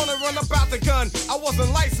 never wanna run about the gun. I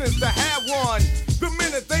wasn't licensed to have one. The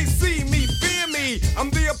minute they see me, fear me.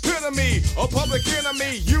 I'm the epitome, a public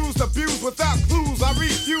enemy. Used, abused without clues. I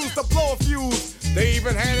refuse to blow a fuse. They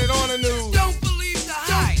even had it on the news. Don't believe the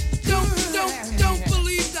hype. Don't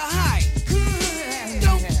believe the hype.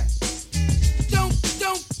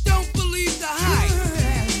 Don't believe the hype.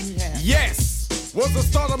 Yes, was the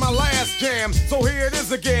start of my last jam. So here it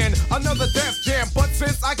is again, another death jam. But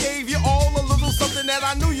since I gave you all a little something that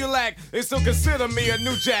I knew you lacked, they still consider me a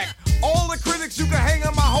new jack. All the critics you can hang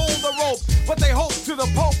on my hold the rope, but they hope to the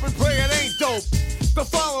Pope and pray it ain't dope. The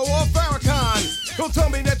follower of Farrakhan, don't tell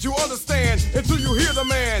me that you understand until you hear the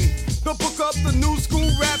man. The book up the new school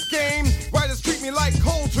rap game. Writers treat me like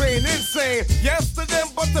Coltrane, insane. Yes to them,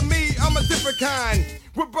 but to me, I'm a different kind.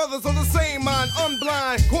 We're brothers of the same mind,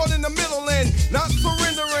 unblind, caught in the middle and not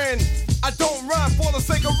surrendering. I don't rhyme for the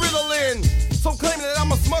sake of riddling. Some claim that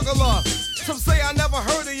I'm a smuggler. Some say I never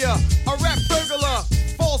heard of ya. A rap burglar,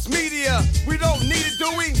 false media. We don't need it, do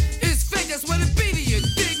we? It's fake, that's what it be to you.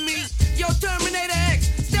 Dig me? Yo, Terminator X,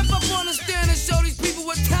 step up on the stand and show these people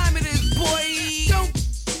what time it is, boy. Don't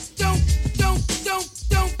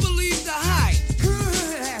believe the hype.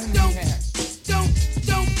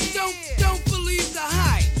 Don't believe the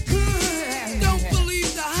hype. Don't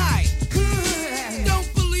believe the hype. Don't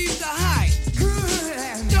believe the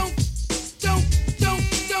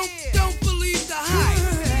hype. Don't believe the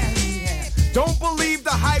hype. Don't believe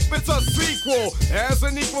the hype, it's a sequel. As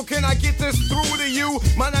an equal, can I get this through to you?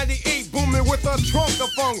 My 98 booming with a trunk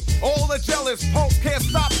of funk. All the jealous punks can't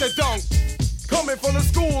stop the dunk. Coming from the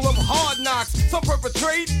school of hard knocks, some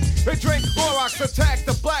perpetrate. They drink Clorox, attack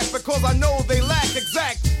the black because I know they lack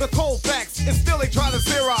exact the cold facts, and still they try to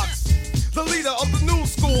Xerox. The leader of the new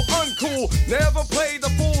school, uncool, never played the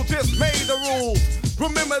fool, just made the rules.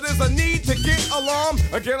 Remember, there's a need to get alarm.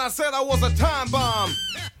 Again, I said I was a time bomb.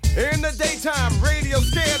 In the daytime, radio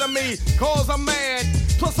scared of me, cause I'm mad.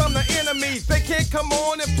 Plus I'm the enemy, they can't come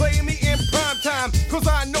on and play me in prime time, cause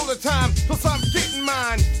I know the time, plus I'm getting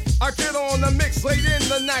mine. I get on the mix late in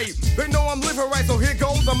the night. They know I'm living right, so here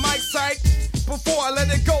goes the mic sight. Before I let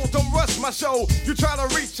it go, don't rush my show. You try to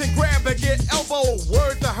reach and grab and get elbow.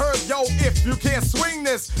 Word to her, yo, if you can't swing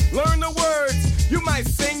this, learn the words. You might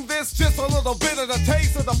sing this, just a little bit of the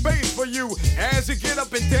taste of the bass for you. As you get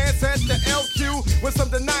up and dance at the LQ, with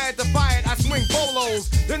some deny it, defy it, I swing bolos.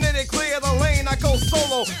 Then they clear the lane, I go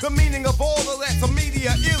solo. The meaning of all of that, the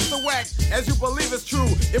media is the whack. As you believe it's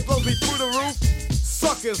true, it blows me through the roof.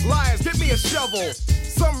 Suckers, liars, give me a shovel.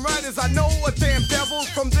 Some writers I know are damn devils.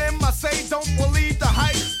 From them I say don't believe the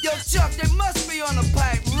hype. Yo, Chuck, they must be on the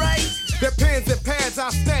pipe, right? Their pens and pads I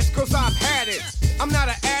snatch cause I've had it. I'm not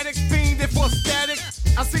an addict, fiending for static.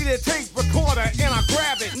 I see their tape recorder and I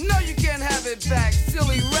grab it. No, you can't have it back,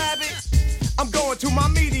 silly rabbit. I'm going to my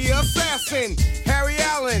media assassin, Harry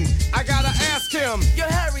Allen. I gotta ask him. Yo,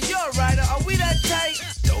 Harry, you're a writer. Are we that tight?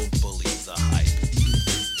 Don't believe the hype.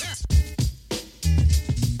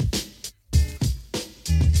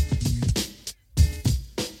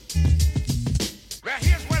 Now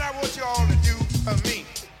here's what I want you all to do for me.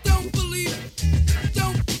 Don't believe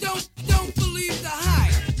the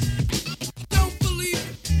hype.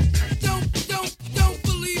 Don't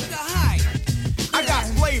believe the hype. I got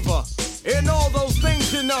flavor and all those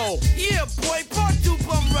things you know. Yeah, boy, part 2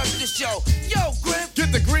 bum rush the show. Yo, Griff.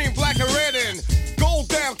 Get the green, black, and red in. Gold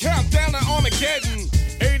down, countdown to Armageddon.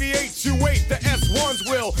 88, you wait, the S1s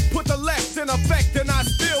will. Put the left in effect, and I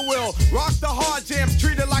still will. Rock the hard jams,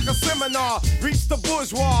 treat it like a seminar. Reach the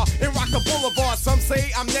bourgeois and rock the boulevard. Some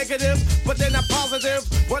say I'm negative, but they're not positive.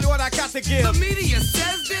 What I got to give? The media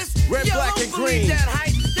says this. Red, Yo, black, don't and believe green. that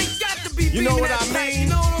hype. They got to be You know beating what that I pipe, mean? You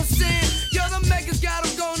know what I'm saying? Yo, the megas got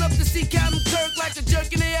them going up to see Captain Kirk like the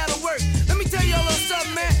jerk and they out of work. Let me tell you a little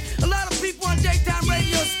something, man. A lot of people on daytime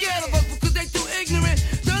radio are scared of us because they too ignorant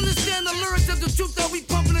to understand the lyrics of the truth that we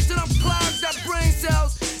pumping into them clogged up brain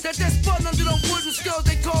cells that they're spun under them wooden skulls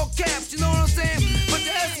they call caps, you know what I'm saying? But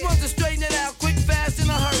the S1s to straighten it out quick, fast, in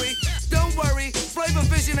a hurry. Don't worry, flavor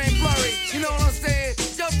vision ain't blurry, you know what I'm saying?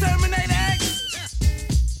 Yo, Terminator X.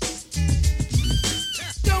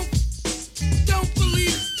 Don't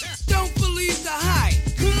believe the hype.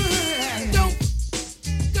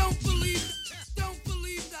 Don't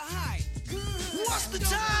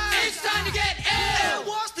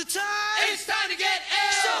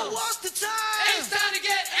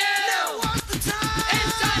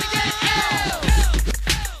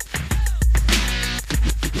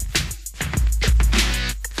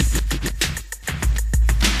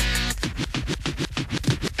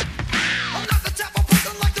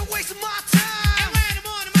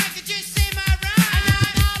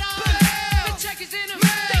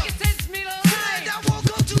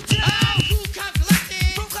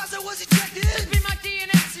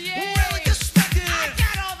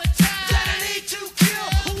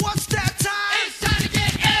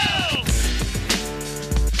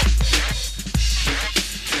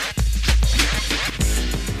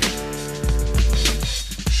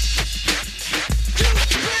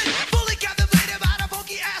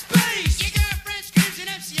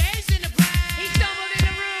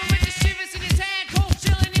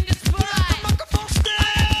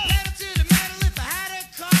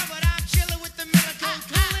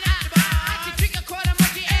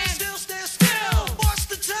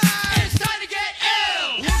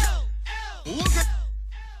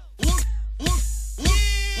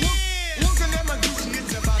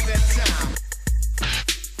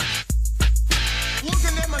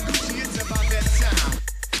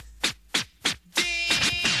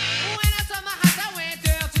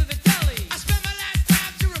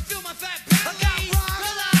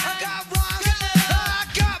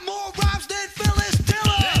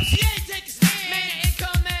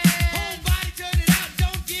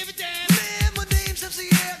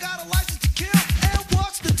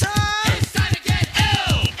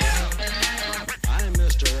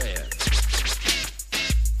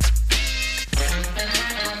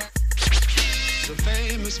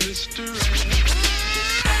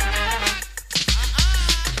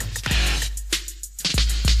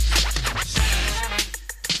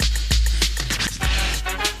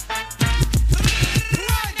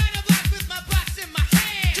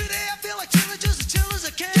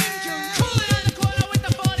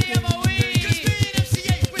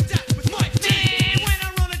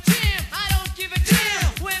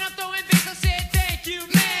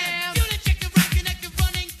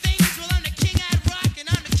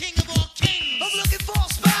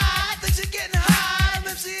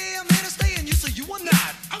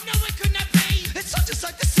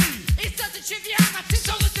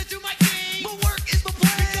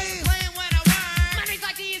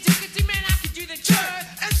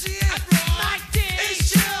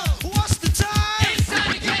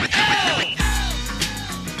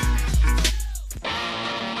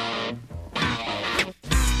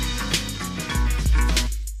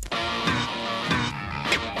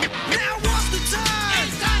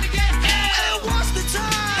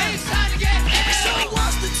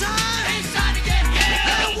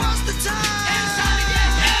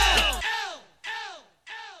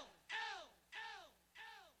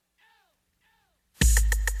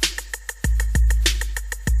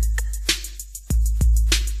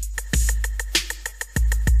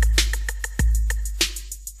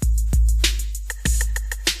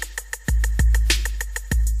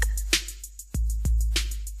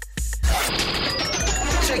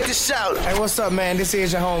out. Hey, what's up, man? This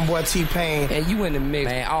is your homeboy T-Pain. And you in the mix,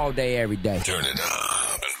 man, all day, every day. Turn it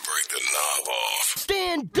up and break the knob off.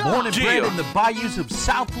 Stand up. Born and bred in the bayous of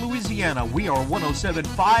South Louisiana, we are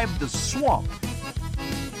 107.5 The Swamp.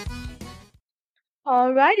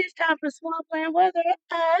 All right, it's time for Swampland weather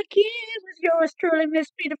again with yours truly, Miss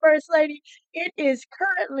P, the First Lady. It is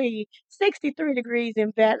currently 63 degrees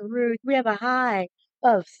in Baton Rouge. We have a high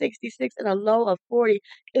of 66 and a low of 40.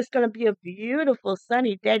 It's going to be a beautiful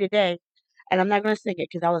sunny day today. And I'm not going to sing it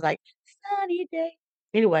because I was like, sunny day.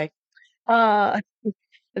 Anyway, uh,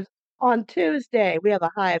 on Tuesday, we have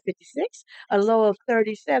a high of 56, a low of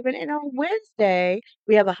 37, and on Wednesday,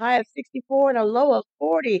 we have a high of 64 and a low of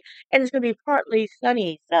 40, and it's going to be partly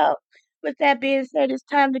sunny. So, with that being said, it's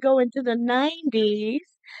time to go into the 90s,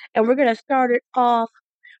 and we're going to start it off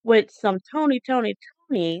with some Tony,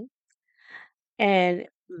 and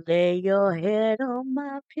lay your head on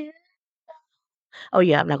my pillow. Oh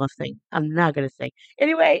yeah, I'm not gonna sing. I'm not gonna sing.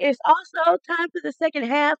 Anyway, it's also time for the second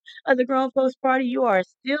half of the Grown Folks Party. You are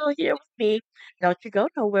still here with me. Don't you go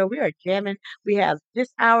nowhere. We are jamming. We have this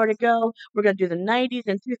hour to go. We're gonna do the 90s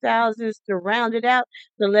and 2000s to round it out.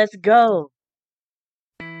 So let's go.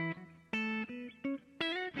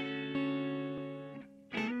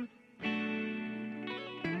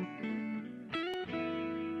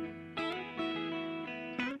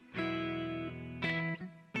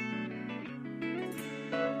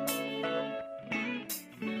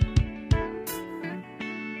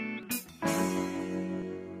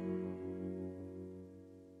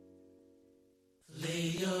 Lay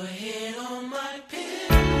your head on my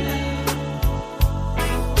pillow.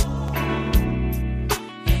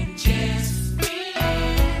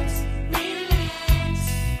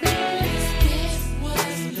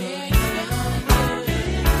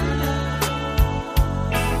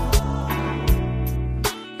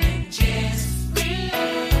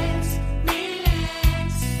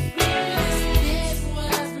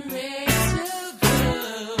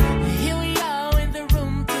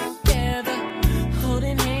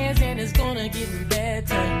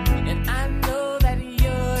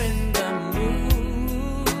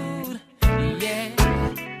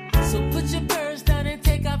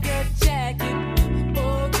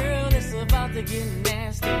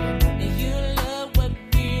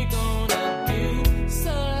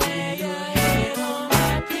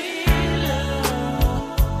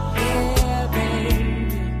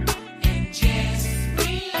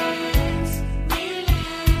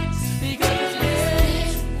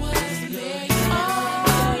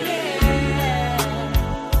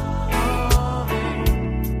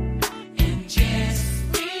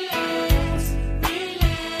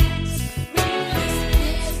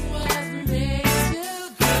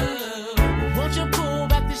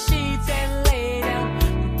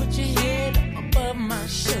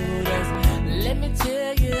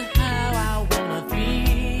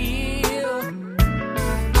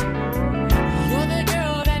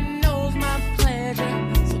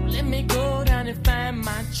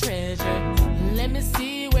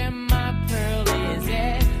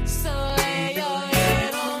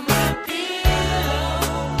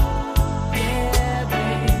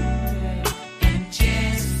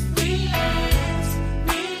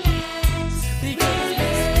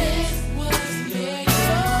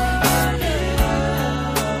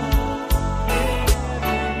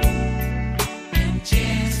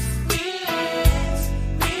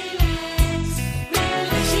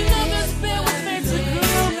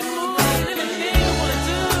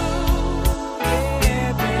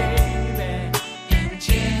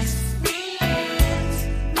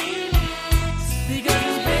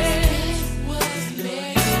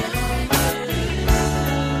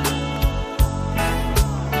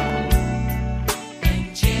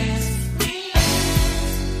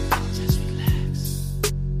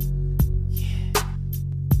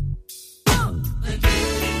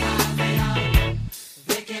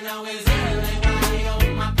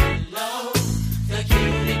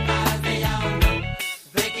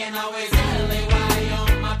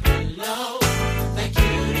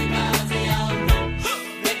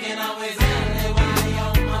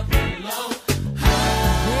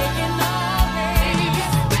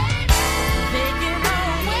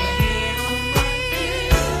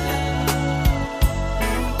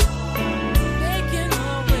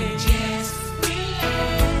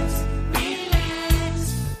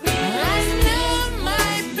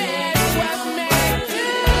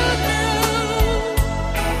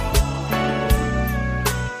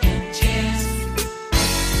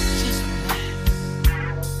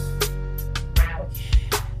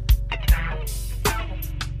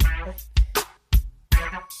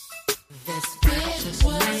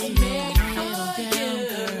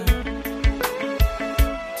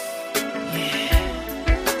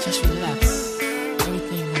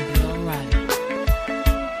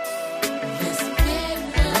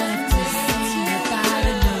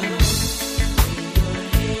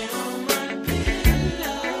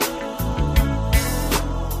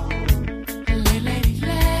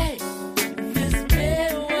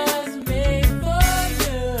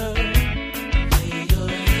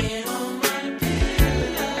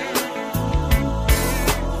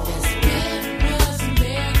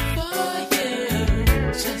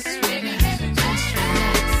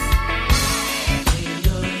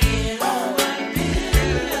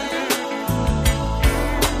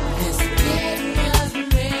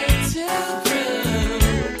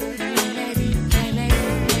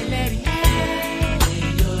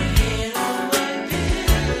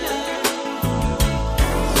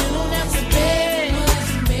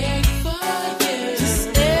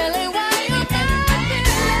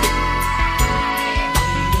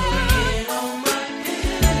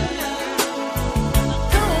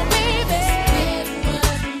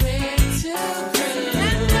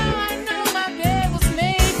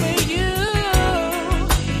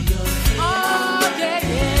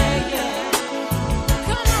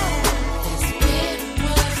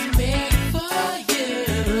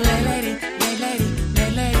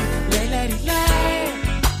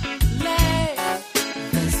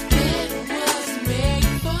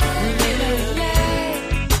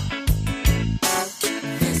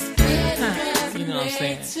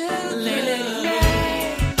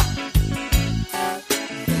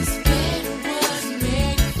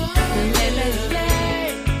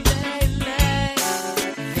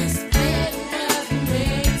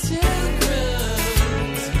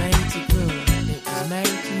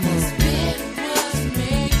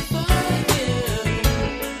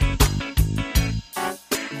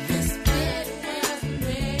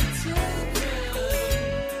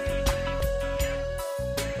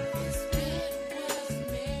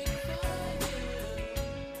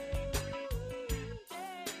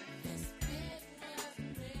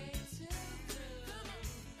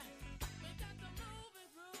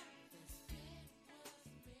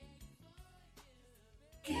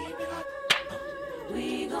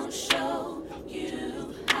 gon' show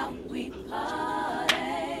you how we party.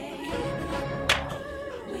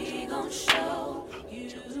 We gon' show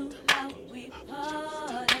you how we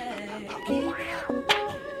party.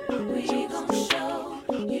 We gon' show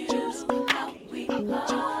you how we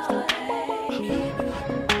party.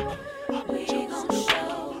 We gon'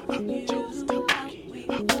 show you how we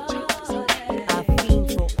party. I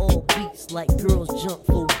fiend for all beats like girls jump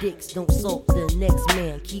for dicks. Don't salt the next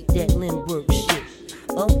man, keep that Lindbergh shit.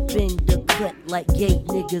 Up in the cut like gay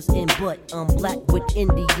niggas in butt. I'm black with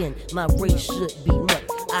Indian, my race should be nut.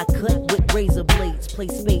 I cut with razor blades, play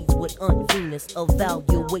spades with Aunt Venus.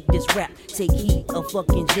 Evaluate this rap, take heed, a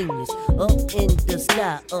fucking genius. Up in the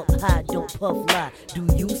sky, up high, don't puff lie. Do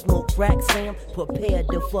you smoke crack, Sam? Prepare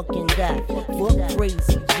to fucking die. Fuck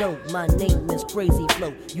Crazy Joe, my name is Crazy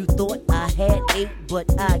Flow. You thought I had 8,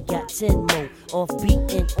 but I got 10 more. Off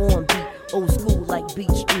beat and on beat, old school like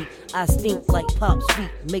Beach Street. I stink like Pop's feet,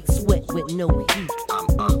 make sweat with no heat. I'm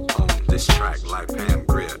up on this track like Pam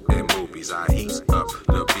Grier in movies. I heat up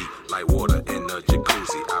the beat like water in a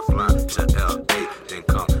jacuzzi. I fly to LA, then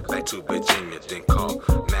come back to Virginia, then call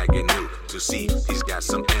Maggie New to see if he's got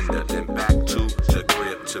some in there. Then back to the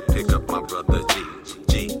crib to pick up my brother G.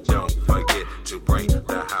 G, don't forget to bring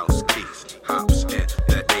the house keys. Hops in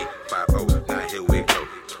the 850. Now here we go.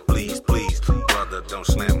 Please, please, brother, don't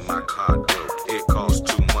slam my car door. It costs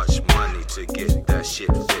too much money to get that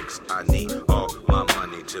shit fixed. I need all my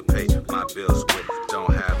money to pay my bills with.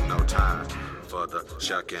 Don't have no time for the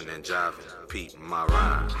shucking and jiving. Peep my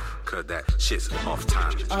rhyme, cause that shit's off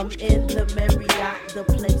time. I'm in the Marriott, the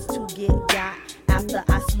place to get got. After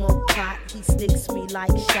I smoke pot, he sticks me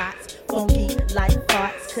like shots. Funky like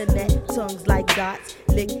farts, connect tongues like dots.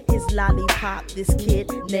 Lick his lollipop, this kid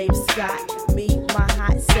named Scott. Me, my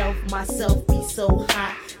hot self, myself be so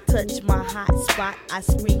hot. Touch my hot spot, I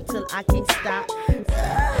scream till I can't stop.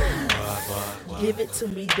 Give it to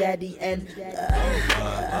me, daddy, and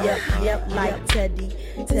yep, like Teddy,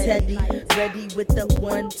 ready with the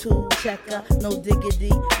 1-2 checker, no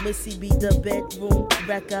diggity. Missy be the bedroom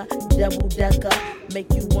wrecker, double decker,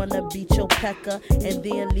 make you wanna beat your pecker, and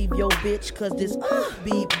then leave your bitch, cause this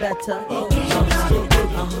be better.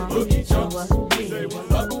 Boogie jumps, up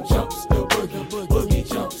jumps the boogie, boogie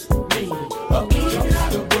jumps me, up jumps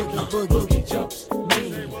the boogie jumps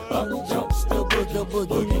me, up jumps the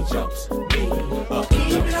boogie jumps me, up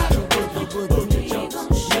jumps the boogie jumps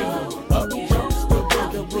me, up jumps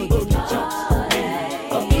the boogie jumps me,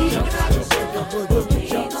 up jumps the boogie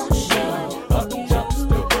jumps me, up jumps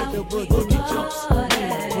the boogie jumps me.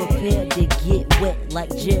 Prepare to get wet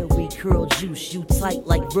like Jerry Curl Juice. You tight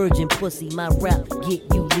like virgin pussy, my rap get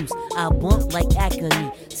you loose. I bump like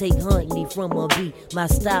Acne, take honey from a bee. My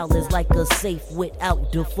style is like a safe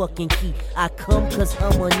without the fucking key. I come cause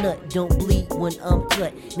I'm a nut, don't bleed when I'm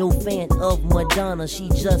cut. No fan of Madonna, she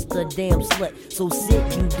just a damn slut. So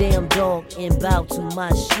sit you damn dog and bow to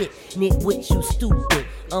my shit. Nitwit, you stupid.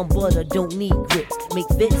 I'm butter, don't need grips. Make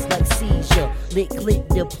fits like seizure, lick click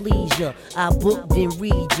the pleasure. I booked and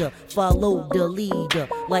read ya, follow the leader.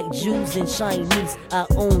 Like Jews and Chinese, I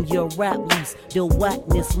own your rap lease. The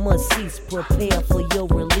whackness must cease, prepare for your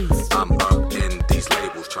release. I'm up in these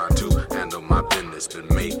labels, trying to handle my business. Been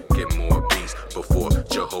making more beats before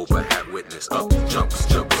Jehovah had witness. Up jumps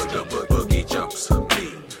the boogie jumps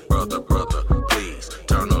me. Brother, please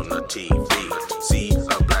turn on the TV. See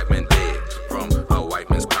a black man dead from a white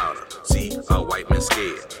man's powder. See a white man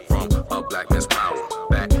scared from a black man's power.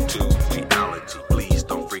 Back to reality, please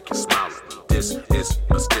don't freaking smile at me. This is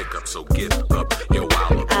a stick up, so give up your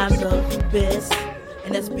wallet. I'm the best,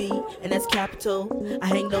 and that's B, and that's capital. I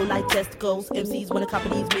hang low like testicles. MCs wanna copy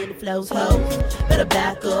these mini flows. Hoes, better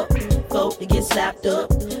back up, vote to get slapped up.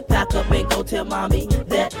 Pack up and go tell mommy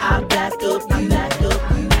that I back up. I back up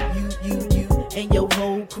you, and your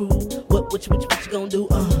whole crew. What you gonna do?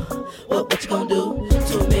 What you gonna do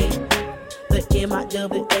to me? The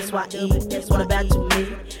MIWSYE, wanna back to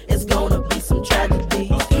me. It's gonna be some tragedy.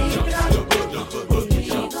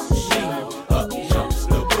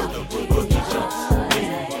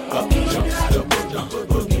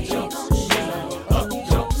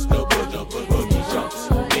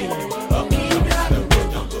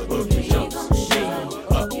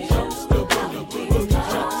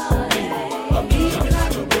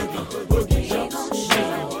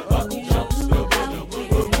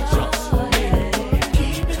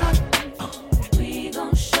 We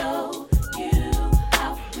gon' show you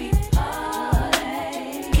how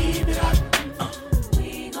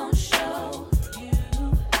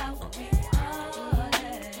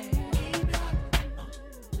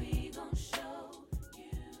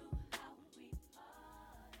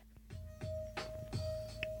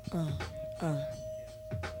Uh,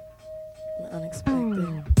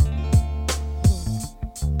 unexpected.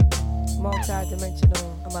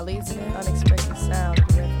 Multi-dimensional. Am I losing it? Unexpected sound of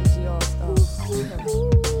the refugee all-star.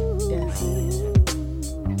 Yes.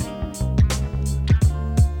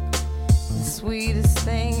 The sweetest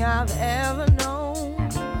thing I've ever known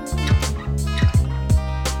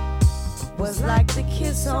was like the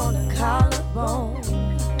kiss on a collarbone,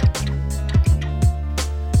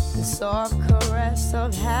 the soft caress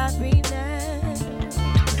of happiness,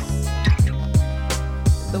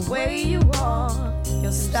 the way you walk,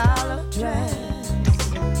 your style of dress.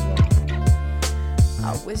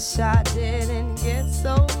 I wish I didn't get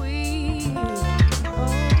so weak.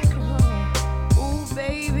 Ooh,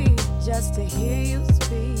 baby, just to hear you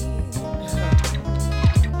speak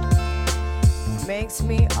makes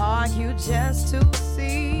me argue just to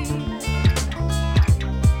see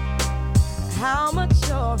how much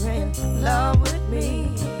you're in love with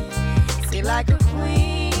me. See, like a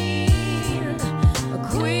queen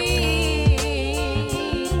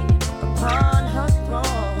upon her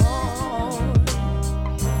throne.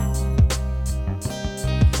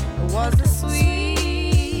 It was the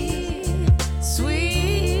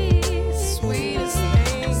sweetest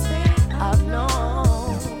thing I've known.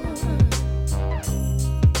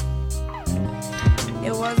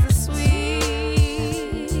 It was the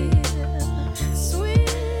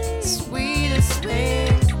sweetest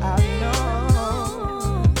thing I've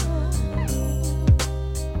known.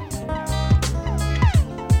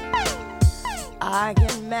 I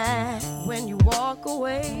get mad when you walk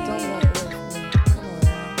away. Don't walk away from me. Come on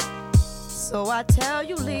now. So I tell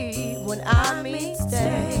you leave when I mean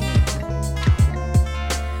stay.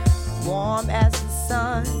 Warm as the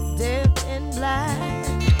sun dipped in black.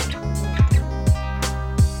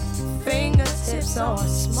 Fingertips are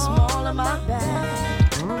small on my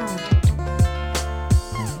back.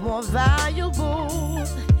 More valuable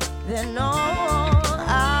than all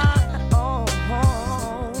I own.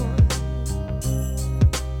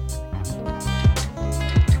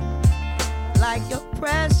 Like your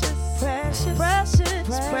precious,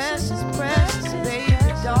 baby,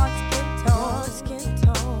 dark skin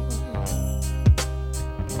tone.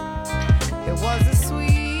 It was a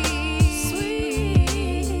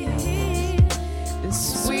the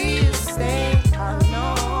sweetest thing I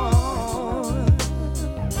know.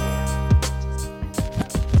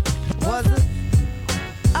 Was it?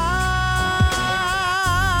 I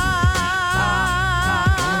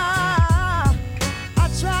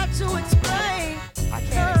tried to explain. I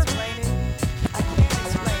can't explain it. I can't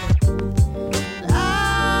explain it.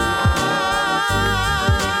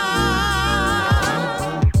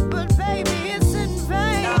 But baby, it's in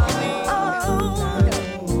vain.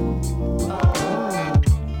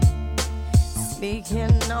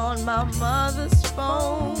 Speaking on my mother's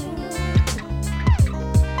phone,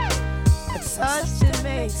 a touch that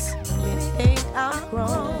makes me think I'm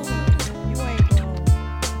grown. You ain't grown.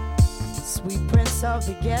 Sweet prince of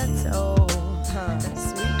the ghetto,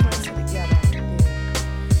 sweet prince of the ghetto.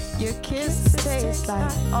 Your kisses taste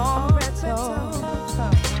like Oretto,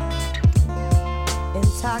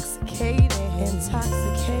 intoxicating.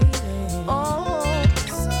 Oh,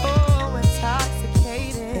 so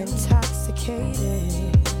intoxicating.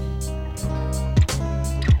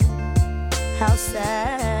 How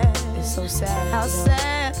sad, it's so sad. How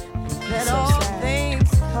sad that so all sad. Things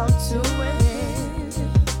come to an end.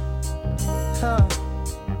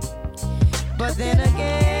 But then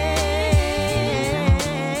again,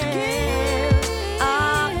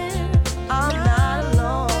 I'm not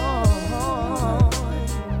alone.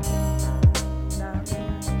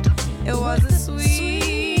 It was a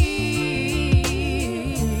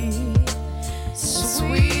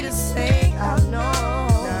sweetest thing I've known.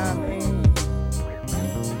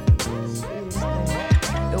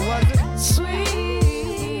 It was a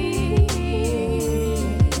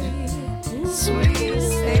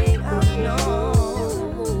sweetest thing I've known.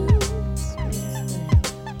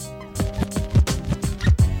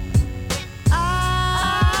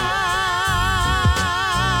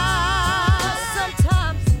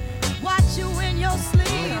 Sometimes watch you in your sleep.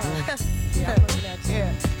 Yeah, I'm looking at you.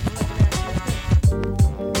 Yeah.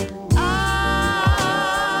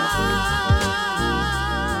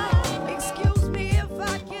 Excuse me if I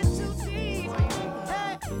get too deep.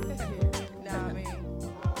 Hey. Nah, I mean,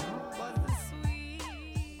 was the sweet.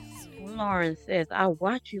 Lauren says, I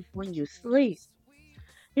watch you when you sleep.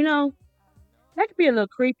 You know, that could be a little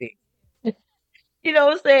creepy. You know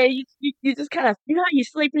what I'm saying? You just kind of, you know how you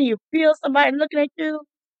sleep and you feel somebody looking at you?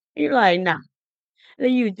 You're like, nah.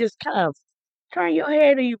 Then you just kind of turn your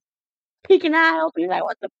head and you peek an eye open. You're like,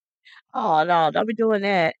 what the? Oh no, don't be doing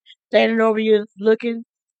that. Standing over you, looking,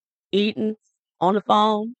 eating, on the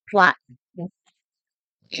phone, plotting.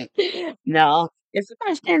 No, if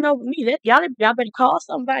somebody's standing over me, that y'all better call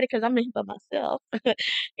somebody because I'm in here by myself.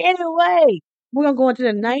 Anyway, we're gonna go into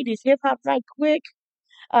the '90s hip hop right quick.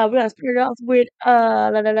 We're gonna start it off with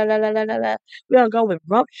we're gonna go with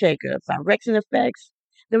Rump Shaker by Rex and Effects.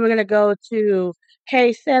 Then we're gonna go to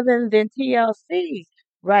K7, then TLC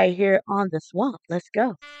right here on the Swamp. Let's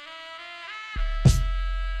go.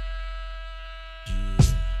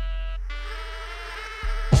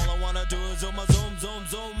 All I wanna do is zoom, zoom, zoom,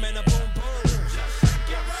 zoom, and a boom, boom.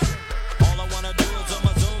 All I wanna do is zoom,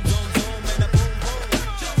 zoom, zoom, zoom, and a boom, boom.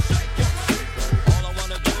 All I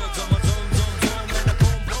wanna do is zoom, zoom, zoom, zoom, and a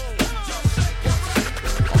boom, boom.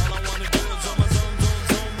 All I wanna do is zoom, zoom, zoom,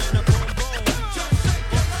 zoom, and a boom, boom.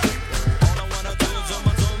 All I wanna do is zoom,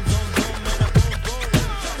 zoom, zoom, zoom, and a boom, boom.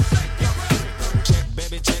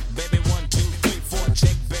 Check, baby, 1, 2, 3, 4.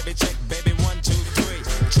 Check, baby, 1, 2, 3.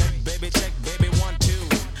 Check, baby, 1, 2.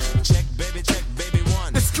 Check, baby,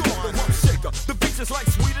 1. It's cool, the Rump Shaker. The beach is like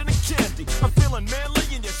sweeter than candy. I'm feeling manly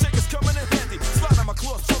and your shaker's coming in handy. Sliding my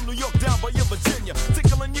claws from New York down by your Virginia.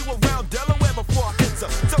 Tickling you around Delaware before I enter.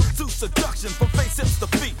 Don't do seduction from face hips to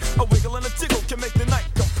feet. A wiggle and a jiggle can make the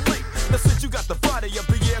night complete. Now since you got the body of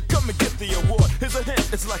the year, come and get the award. Here's a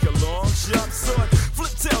hint, it's like a long sharp sword.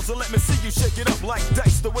 Flip tails and let me see you shake it up like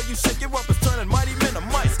dice. The way you shake it up is turning mighty men to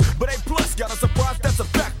mice. But A plus got a surprise, that's a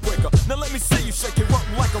backbreaker. Now let me see you shake it up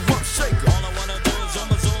like a Rump Shaker. All I wanna do is zoom,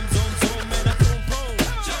 zoom, zoom, zoom, and a boom, boom.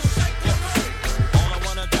 All I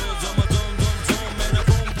wanna do is zoom, zoom, zoom, zoom, and a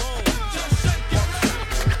boom, boom.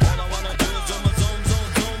 All I wanna do is zoom, zoom, zoom,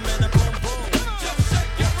 zoom, and a boom, boom.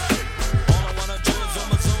 All I wanna do is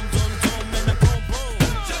zoom, zoom, zoom, zoom, and a boom, boom.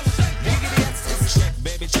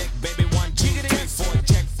 Check, baby, 1, 2, 3, 4.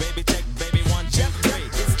 Check, baby, 1, 2, 3.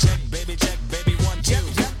 It's check, baby, 1, 2.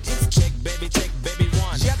 It's check, baby,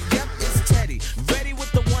 1. It's Teddy, ready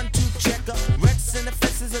with the 1, 2 checker. Rex and the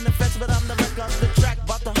fences and the fence, but I'm the wreck of the track.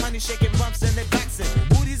 Bought the honey shaking rumps and they backs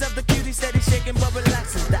booties of the cutie steady shaking but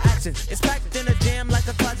relaxing. The action is packed in a jam like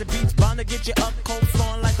a closet. Beats bound to get you up cold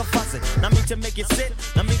flowing like a faucet. Not me to make it sit,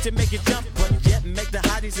 not me to make it jump, but yet make the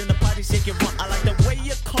hotties in the party shake it rump. I like the way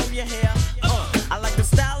you comb your hair. I like the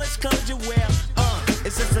stylish clothes you wear.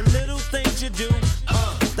 It's just the little things you do.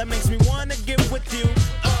 That makes me wanna get with you.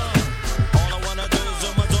 All I wanna do is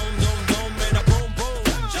zoom, zoom, zoom, zoom, and a boom, boom.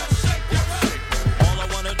 All I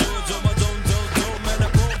wanna do is zoom, zoom, zoom, zoom, and a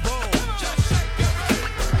boom, boom.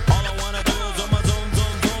 All I wanna do is zoom, zoom,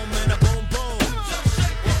 zoom, zoom, and a boom, boom.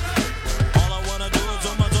 All I wanna do is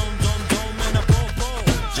zoom, zoom, zoom, zoom, and a boom, boom.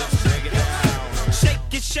 Just break it down.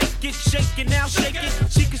 Shake it now, shake it.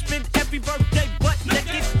 She can spend every birthday butt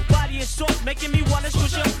naked. Body is soft, making me wanna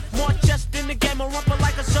squish her. More chest in the game, a rumper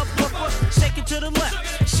like a subwoofer. Shake it to the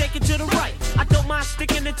left, shake it to the right. I don't mind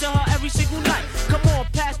sticking it to her every single night. Come on,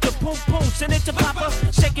 pass the poom poom, send it to Papa.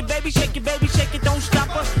 Shake it, baby, shake it, don't stop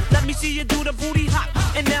her. Let me see you do the booty hop,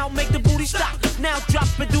 and now make the booty stop. Now drop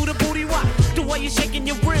it, do the booty rock. The way you're shaking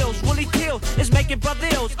your grills really kills. It's making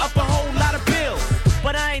brothers up a whole lot of bills.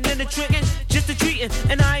 But I ain't into tricking, just the treating.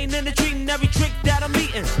 And I ain't into treating every trick that I'm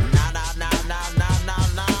eating. Nah.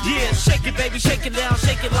 Yeah, shake it, baby, shake it down,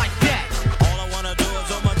 shake it like that. All I wanna do is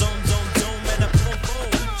zoom, zoom, zoom, zoom, and a boom, boom.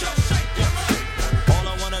 All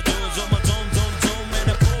I wanna do is zoom, zoom, zoom, zoom, and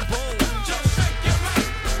a boom, boom.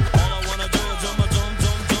 All I wanna do is zoom, zoom,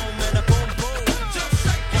 zoom, zoom, and a boom, boom.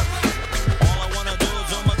 All I wanna do is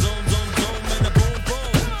zoom, zoom, zoom, zoom, and a boom, boom.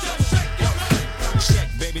 Check,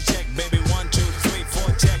 baby, 1, 2, 3,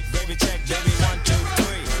 4. Check, baby, 1, 2,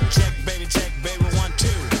 3. Check, baby, 1, 2.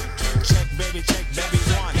 Check, baby,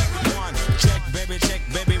 1, 1. Check,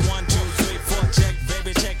 baby, 1, 2,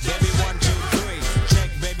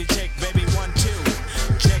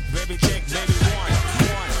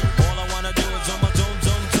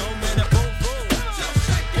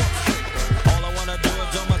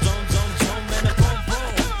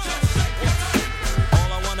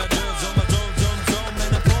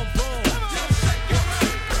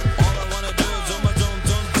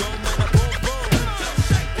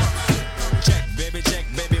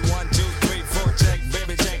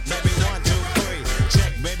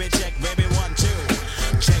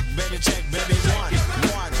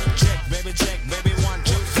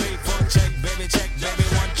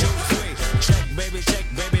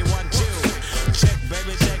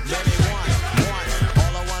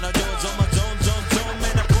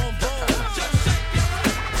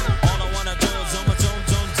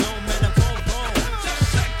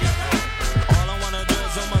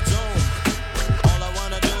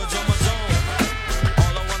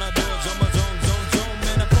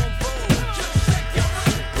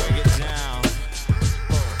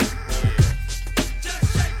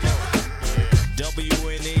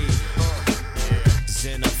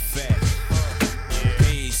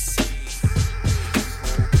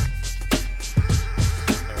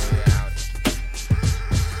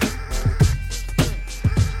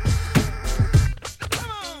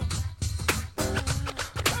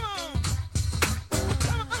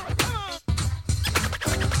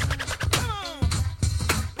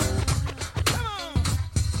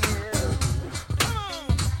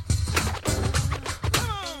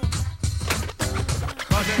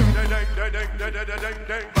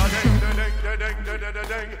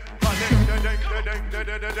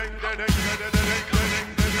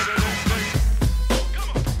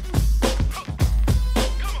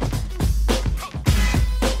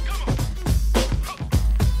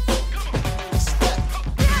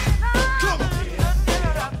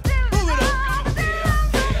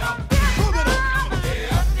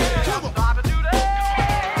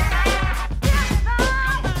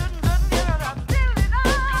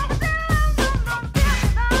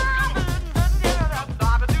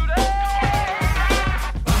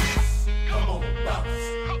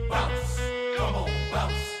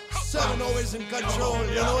 Seven always in control,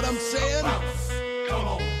 you know what I'm saying?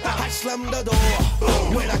 I slam the door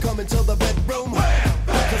when I come into the bedroom,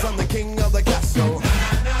 cause I'm the king of the castle.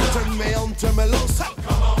 Turn me on, turn me loose.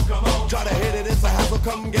 Try to hit it, it's a hassle,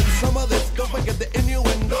 come get some of this. Don't forget the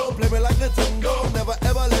innuendo, play me like Nintendo, never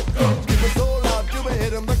ever let go. Keep it so loud, you be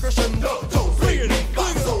hitting the crescendo. So three,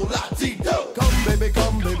 five, so latito. Come baby,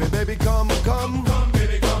 baby, come. Come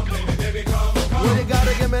baby, baby, baby, come. Well, you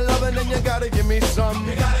gotta give me loving and you gotta give me some.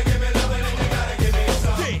 You gotta give me loving and you gotta give me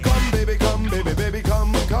some. Come baby, baby,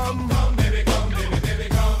 come. Come baby, baby, come.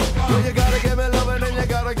 Well, you gotta give me loving and you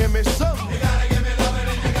gotta give me some. You gotta give me loving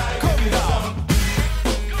and you gotta give me some.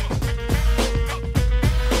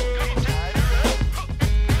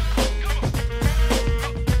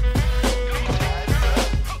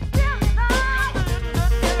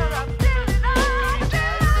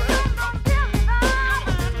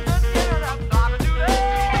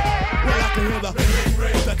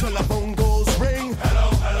 The telephone goes ring. Hello.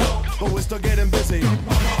 But we're still getting busy.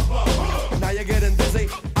 Now you're getting dizzy.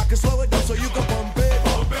 I can slow it down so you can pump it.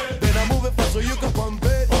 Then I move it fast so you can pump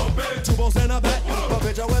it. Two balls in a bat. My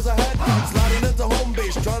bitch, I wears a hat. Sliding into home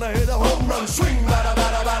base, trying to hit a home run. Swing, bada,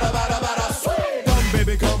 bada, bada, bada, bada, swing. Come,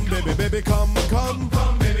 baby, come. Come, baby, baby, come.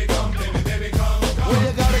 Well,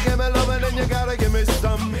 you gotta give me loving and you gotta give me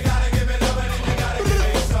some. You gotta give me loving and you gotta give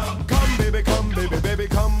me some. Come, baby,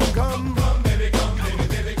 come. Come.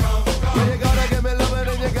 Well, you gotta give me loving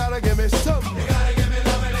and you gotta give me some. You gotta give me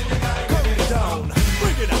loving and you gotta give me down.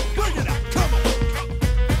 Bring it up, come on.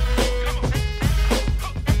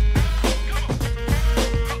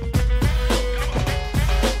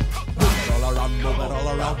 Move it all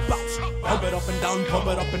around, bounce. Pump it up and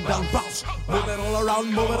down, bounce. Move it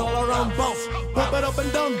all around, bounce. Pump it up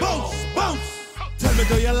and down, bounce. Tell me,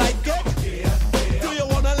 do you like it? Yeah. Do you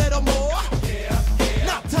want a little more? Yeah.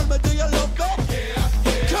 Now tell me, do you love it?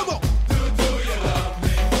 Yeah. Come on. Do you love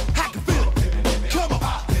me? I can feel it. Come on.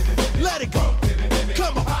 Let it go.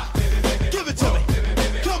 Come on. Give it to me.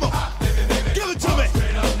 Come on. Give it to me.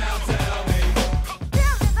 Straight up now, tell me.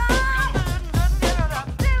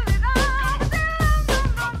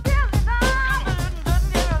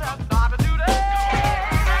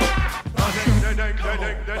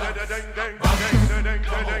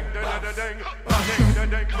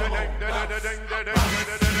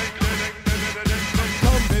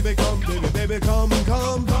 Come baby,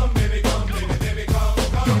 come. Come baby, baby, come.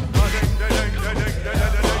 You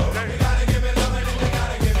gotta give me loving and you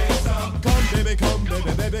gotta give me some. Come baby,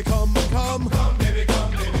 baby, come. Come baby,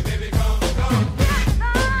 baby, come. You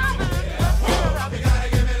gotta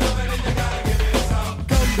give me loving and you gotta give me some.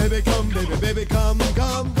 Come baby, come.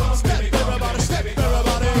 Step everybody, step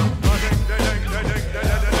everybody. You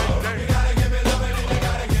gotta give me loving and you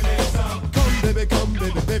gotta give me some. Come baby, come.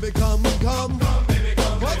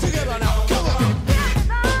 All together now, come on.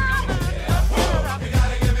 You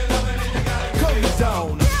gotta give me loving and you gotta give me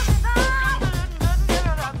down.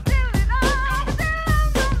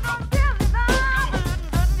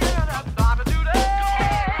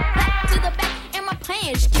 To the back and my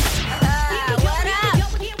plans. What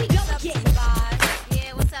up? Here we go again.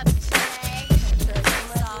 Yeah, what's up, Shay?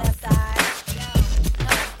 Left eye.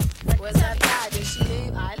 What's up, guy? Did she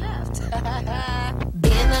leave? I left.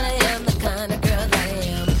 Being that I am the kind of girl that I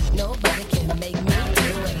am, nobody can make me do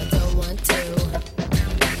what I don't want to.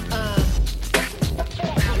 I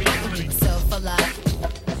give myself a lot,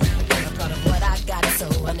 and I'm proud of what I got, so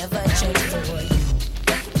I never change for you.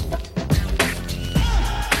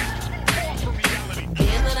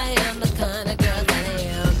 Being that I am the kind of girl that I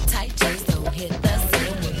am, tight jeans don't hit the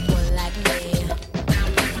same with one like me.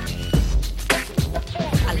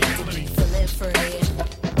 I like to be feeling free,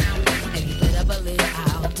 and you better believe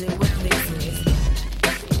I'll do what pleases me.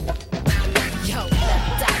 Yo,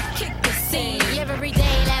 left eye, kick the scene. Every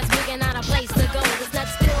day last week and not a place to go. It's not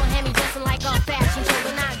still hand me dressing like a fashion show,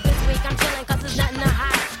 but not this week. I'm chilling 'cause there's nothing to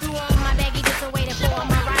hide. Threw on my bag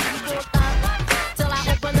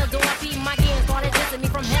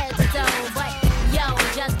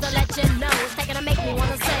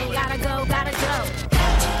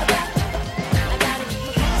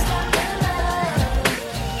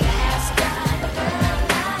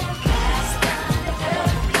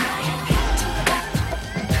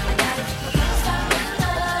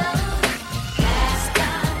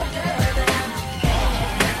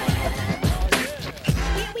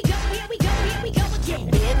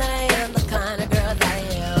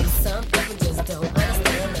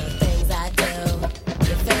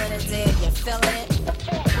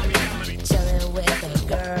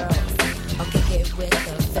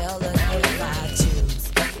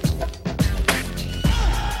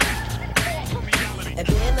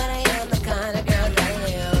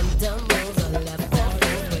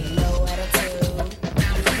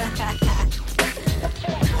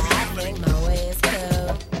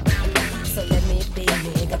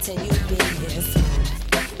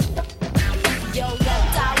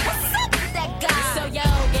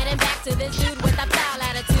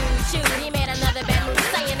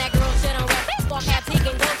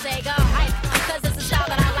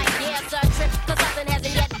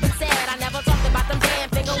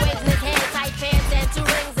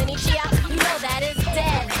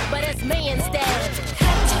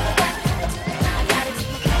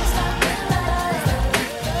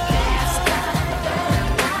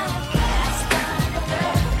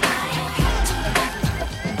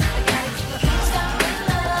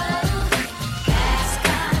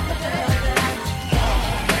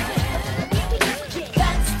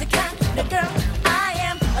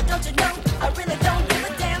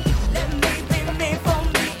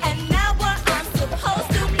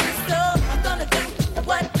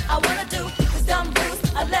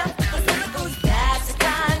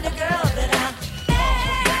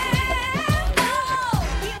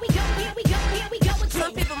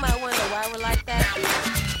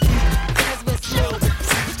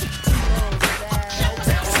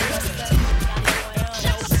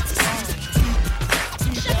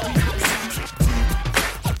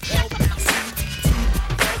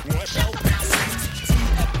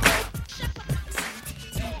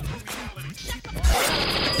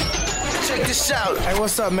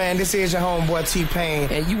what's up, man? This is your homeboy T-Pain,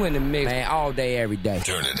 and you in the mix, man, all day, every day.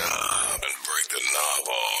 Turn it up and break the knob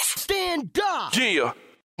off. Stand up! Yeah.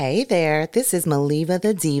 Hey there, this is Maliva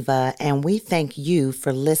the Diva, and we thank you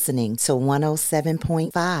for listening to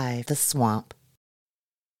 107.5 The Swamp.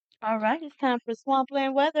 All right, it's time for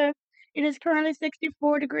swampland weather. It is currently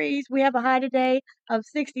 64 degrees. We have a high today of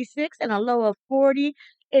 66 and a low of 40.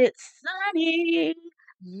 It's sunny.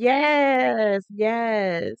 Yes,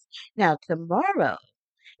 yes. Now, tomorrow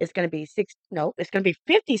it's going to be it's going to be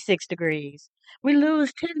 56 degrees. We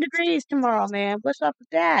lose 10 degrees tomorrow, man. What's up with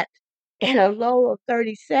that? And a low of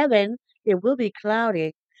 37. It will be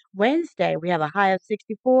cloudy. Wednesday, we have a high of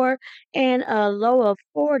 64 and a low of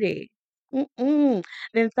 40. Mm-mm.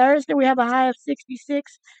 Then Thursday, we have a high of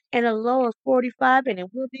 66 and a low of 45, and it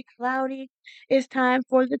will be cloudy. It's time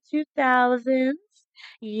for the 2000s.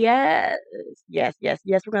 Yes, yes, yes,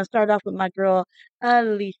 yes. We're going to start off with my girl,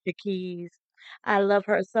 Alicia Keys. I love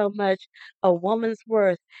her so much. A Woman's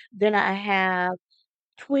Worth. Then I have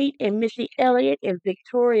Tweet and Missy Elliott and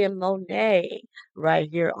Victoria Monet right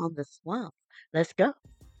here on the Swamp. Let's go.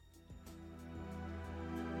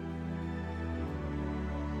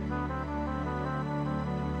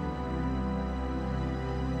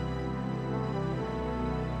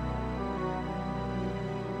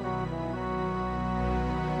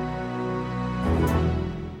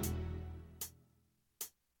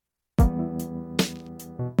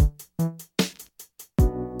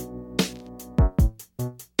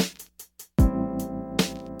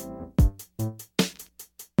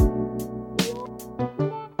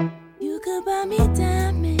 You could buy me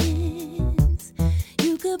diamonds,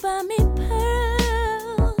 you could buy me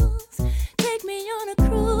pearls, take me on a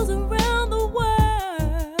cruise around the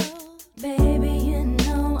world. Baby, you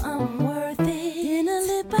know I'm worth it. Dinner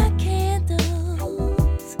lit by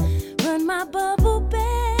candles, run my bubble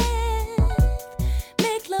bath,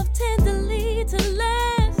 make love tenderly to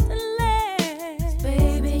last and last.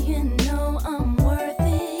 Baby, you know I'm worth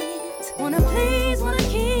it. Wanna please, wanna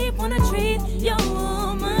keep, wanna treat your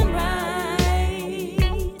woman right.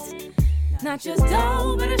 Not just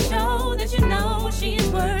dough, but a show that you know she is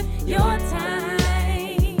worth your time.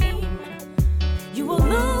 You will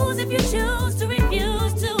lose if you choose to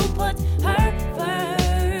refuse to put her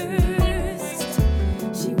first.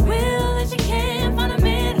 She will and she can find a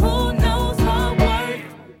man who knows her worth.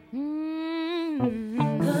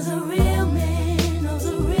 'Cause a real man knows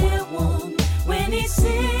a real woman when he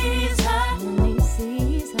sees her.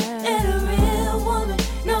 And a real woman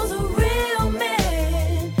knows a real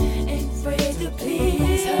man ain't afraid to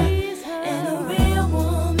please her. And a real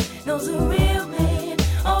woman knows a real man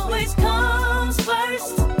always comes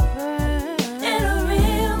first. And a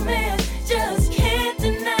real man just can't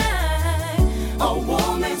deny a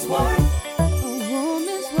woman's worth. A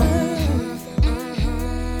woman's worth.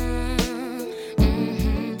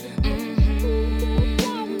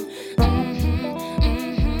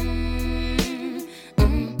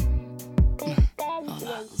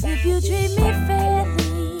 If you treat me fairly,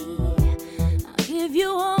 I'll give you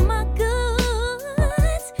all my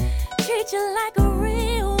goods. Treat you like a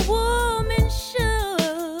real woman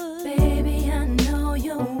should. Baby, I know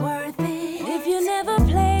you're worth it. If you never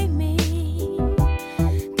play me,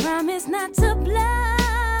 promise not to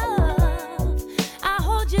bluff. I'll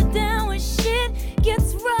hold you down when shit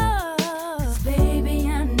gets rough. 'Cause baby,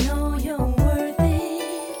 I know you're worth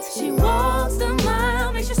it. She walks the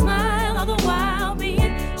mile, makes you smile, all the while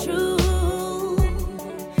being true.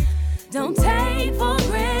 Don't take for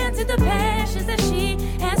granted the passions that she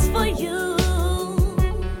has for you.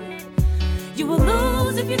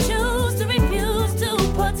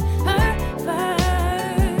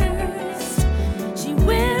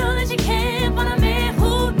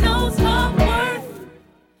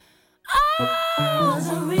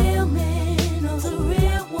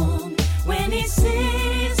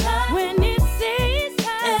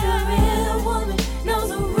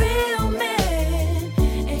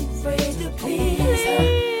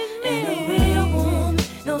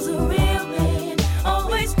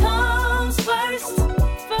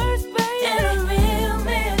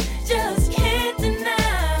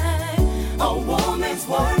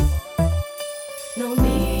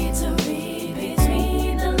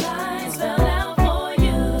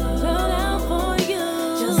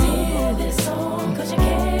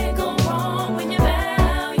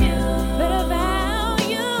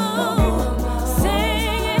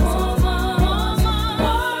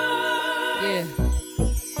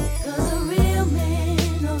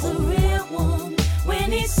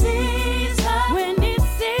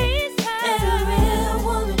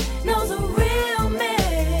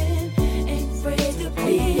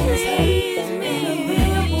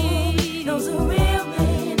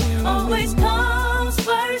 always comes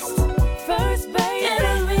first, baby. And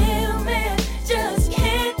a real man just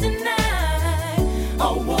can't deny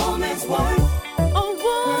a woman's worth. A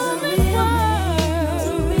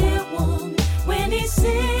real woman when he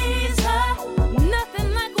sees her.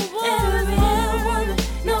 Nothing like a woman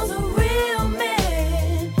knows a real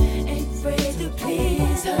man ain't afraid to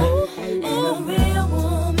please her. And a real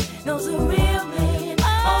woman knows a real man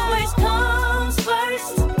always comes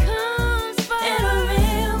first. And a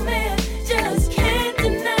real man just can't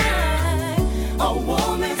deny a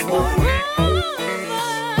woman's worth.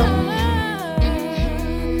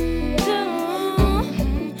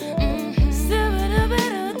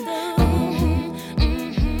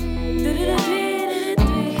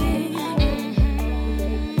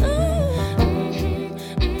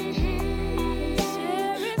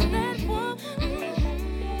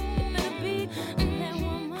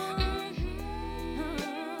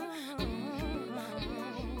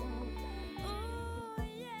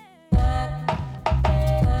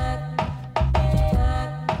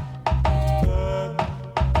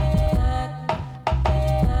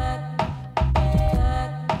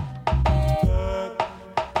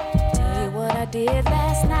 Tell you what I did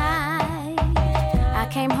last night. I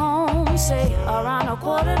came home, say around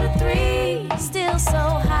 2:45, still so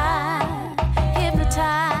high,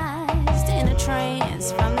 hypnotized in a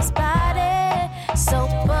trance from this body, so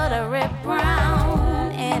buttery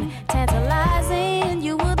brown and tantalizing.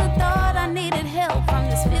 You would have thought I needed help from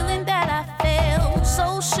this feeling that I felt.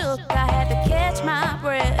 So shook, I had to catch my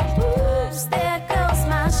breath. Oops, there goes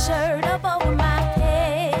my shirt up over my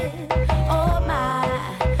head. Oh my,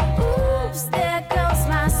 oops, there goes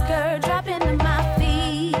my skirt dropping to my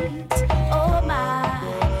feet. Oh my,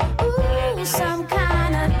 ooh, some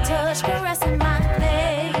kind of touch caressing my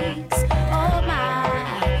legs. Oh my,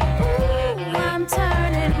 ooh, I'm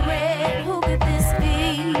turning red. Who could this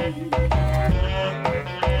be?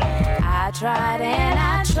 I tried and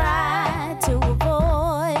I tried to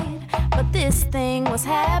avoid, but this thing was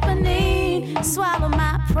happening. Swallow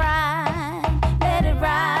my pride, let it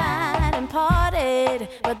ride and parted.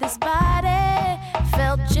 But this body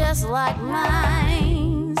felt just like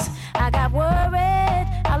mine. I got worried,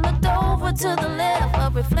 I looked over to the left, a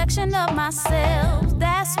reflection of myself.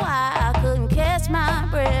 That's why I couldn't catch my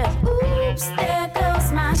breath. Oops, there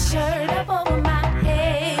goes my shirt up over my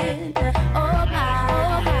head. Oh my,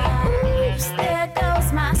 oops, there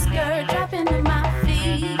goes my skirt dropping to my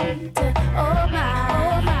feet. Oh my,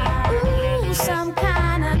 ooh, some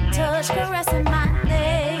kind of touch caressing my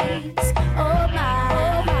legs. Oh my,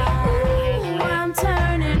 ooh, I'm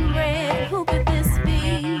turning red. Who could this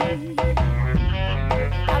be?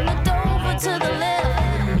 I looked over to the left.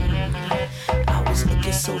 I was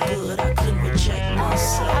looking so good I couldn't reject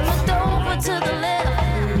myself. I looked over to the left.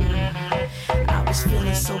 I was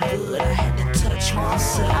feeling so good I had to touch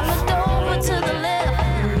myself. I looked over to the left.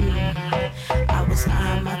 I was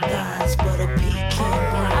eyeing my thighs, but a pecan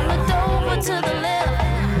brown. I looked over to the left.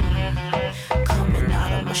 Coming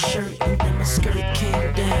out of my shirt and then my skirt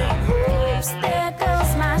came down. Oops, there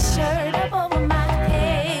goes my shirt up over my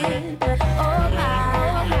head. Oh my,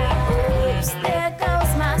 oops, there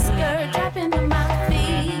goes my skirt dropping to my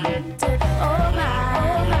feet. Oh my,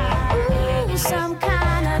 ooh, some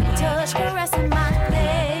kind of touch caressing my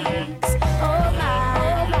legs. Oh my,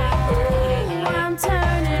 ooh, I'm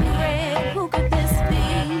turning red. Who could this be?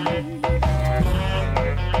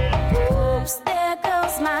 Oops, there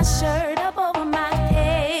goes my shirt up over my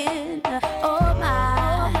head. Oh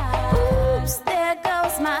my, oops,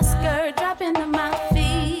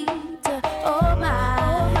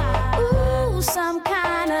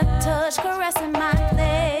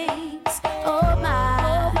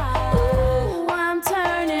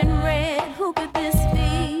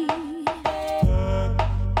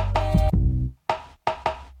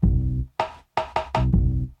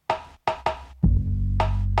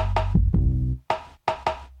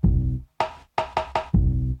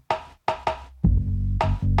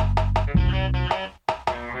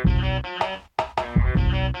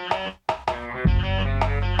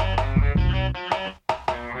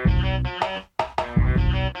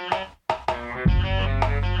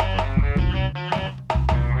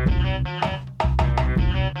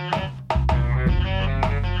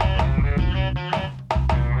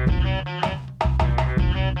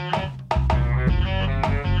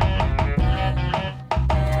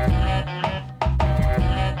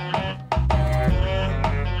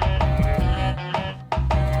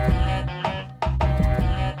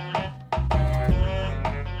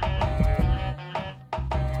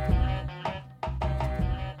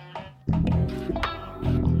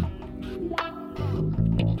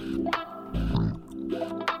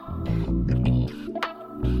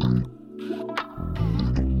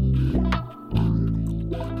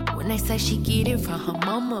 say she get it from her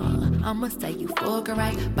mama. I'ma say you fucking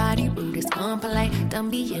right. Body rude is unpolite. Done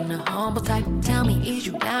be in the humble type. Tell me, is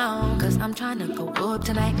you down? Cause I'm trying to go up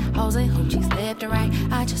tonight. Hoes and hoochies left and right.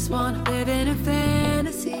 I just wanna live in a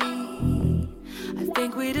fantasy. I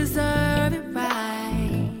think we deserve it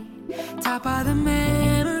right. Top of the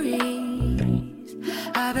memories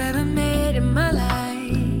I've ever made in my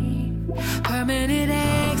life. Permanent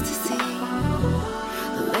ecstasy.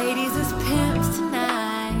 The ladies is pimps tonight.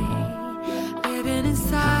 Living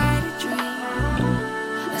inside a dream.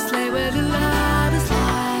 Let's slay where the love is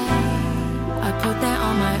like. I put that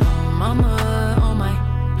on my mama, on my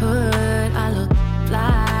hood. I look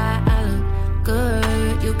fly, I look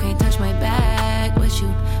good. You can't touch my bag, wish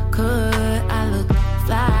you could. I look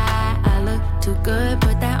fly, I look too good.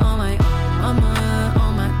 Put that on my mama,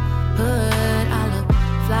 on my hood. I look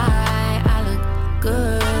fly, I look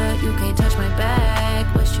good. You can't touch my bag,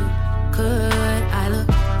 wish you could. I look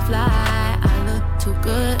fly, I look too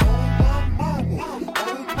good.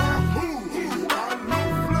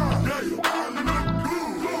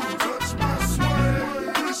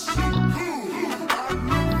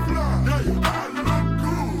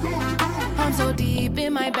 I'm so deep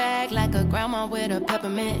in my bag like a grandma with a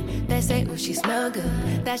peppermint. They say, ooh, she smell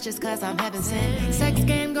good. That's just cause I'm heaven sent. Sex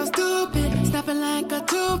game goes stupid, snapping like a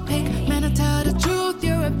toothpick. Man, I tell the truth,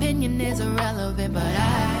 your opinion is irrelevant. But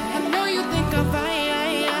I know you think I'm fine.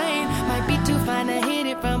 Might be too fine to hit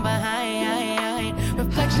it from behind.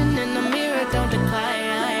 Reflection in the mirror, don't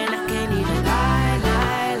decline. I can't even lie.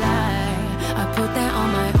 I put that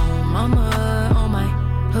on my mama, on my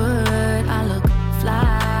hood. I look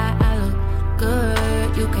fly, I look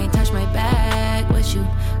good. You can't touch my bag, wish you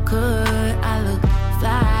could. I look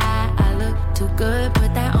fly, I look too good.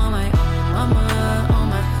 Put that on my mama, on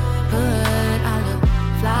my hood. I look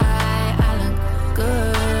fly, I look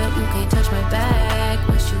good. You can't touch my bag,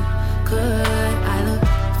 wish you could. I look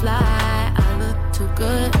fly, I look too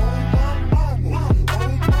good.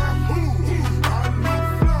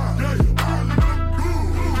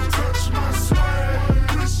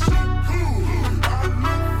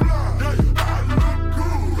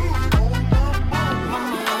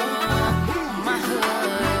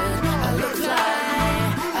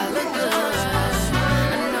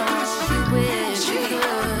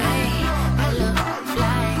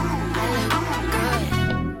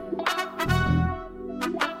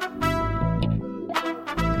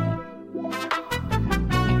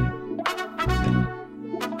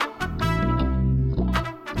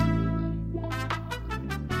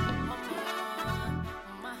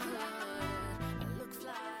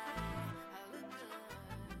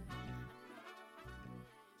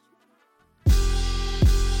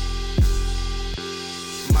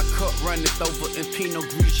 Runneth over in Pinot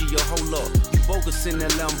Grigio, hold up. You bogus in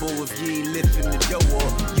that Lambo if you ain't lifting the dough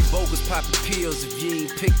up. You bogus popping pills if you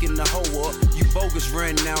ain't picking the hoe up. You bogus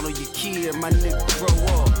running out on your kid, my nigga grow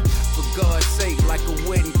up. For God's sake, like a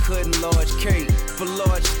wedding cutting large cake. For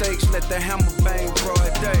large stakes, let the hammer bang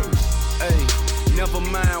broad day. Hey, never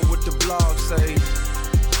mind what the blog say.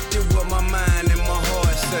 Did what my mind and my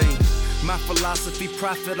heart say. My philosophy,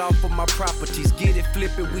 profit off of my properties. Get it,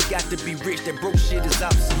 flip it, we got to be rich. That broke shit is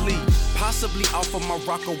obsolete. Possibly off of my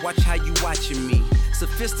rocker, watch how you watching me.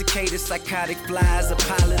 Sophisticated, psychotic flies, a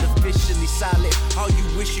pilot officially solid. All you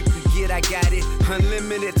wish you could get, I got it.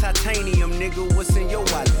 Unlimited titanium, nigga, what's in your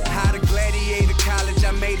wallet? How to gladiator college,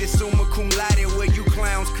 I made it summa cum laude. Where you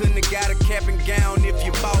clowns couldn't have got a cap and gown if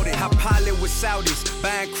you bought it. I pilot with Saudis,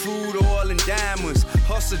 buying crude oil and diamonds.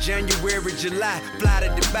 Hustle January, July, fly to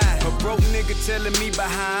Dubai. A broke nigga telling me about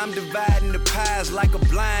how I'm dividing the pies. Like a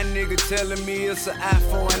blind nigga telling me it's an eye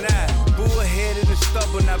for an eye. Bullheaded and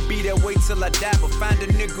stubborn, I be that way till I die. But find a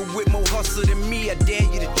nigga with more hustle than me, I dare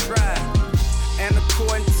you to try. And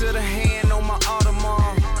according to the hand on my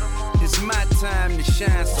Audemars, it's my time to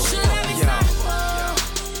shine, so Should fuck I be y'all. sorry for?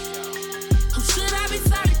 Who should I be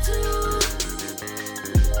sorry to?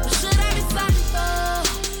 Who should I be sorry for?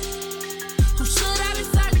 Who should I be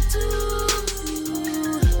sorry to?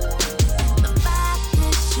 The fact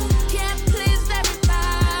is you can't please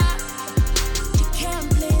everybody. You can't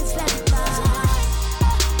please everybody.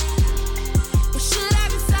 Who should I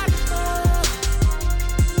be sorry for?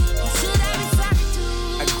 Who should I be sorry to?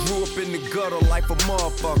 I grew up in the gutter like a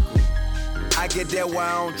motherfucker. I get that why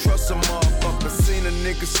I don't trust a motherfucker. Seen a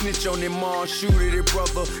nigga snitch on their mom, shoot at their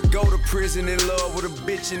brother. Go to prison in love with a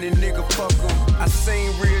bitch and a nigga fuck 'em. I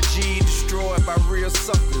seen real G destroyed by real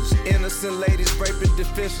suckers. Innocent ladies raping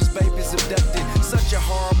defenseless babies abducted. Such a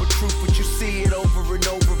horrible truth, but you see it over and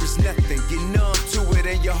over. It's nothing. Get numb to it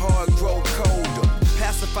and your heart grow colder.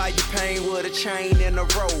 Pass a Justify your pain with a chain and a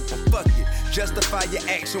rope. Fuck it. Justify your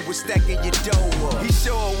action with stacking your dough up. He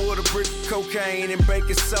show up with a brick of cocaine and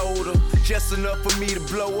baking soda. Just enough for me to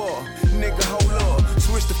blow up. Nigga, hold up.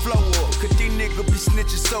 Switch the flow up. Cause these niggas be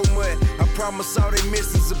snitching so much. I promise all they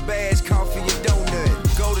miss is a badge, coffee, and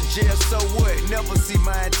donut. Go to jail, so what? Never see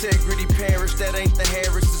my integrity perish. That ain't the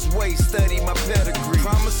Harris's way. Study my pedigree.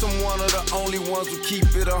 Promise I'm one of the only ones who keep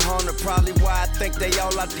it 100. Probably why I think they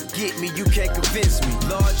all out to get me. You can't convince me.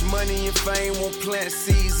 Large money and fame won't plant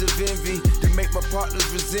seeds of envy to make my partners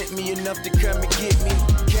resent me enough to come and get me.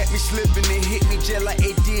 Catch me slipping and hit me just like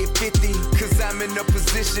they did 50. Cause I'm in a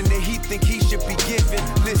position that he think he should be given.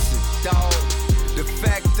 Listen, dawg, the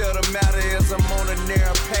fact of the matter is I'm on a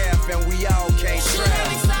narrow path and we all can't Should I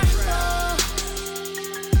be travel. sorry for?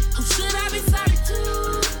 Who should I be sorry to?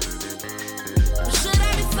 Who should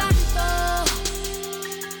I be sorry for?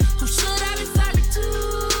 Who should I be sorry to?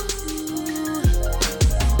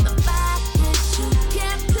 The fact is you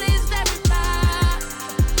can't please everybody.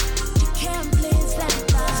 You can't please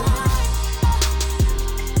everybody.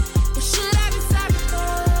 Who should I be sorry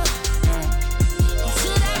for? Who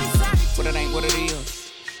should I be sorry to? But it ain't what it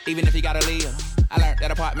is, even if you gotta live. I learned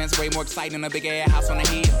that apartment's way more exciting than a big ass house on a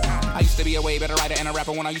hill. I used to be a way better writer and a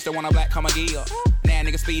rapper when I used to want a black come gill. Now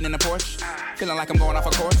niggas speeding in the Porsche, feeling like I'm going off a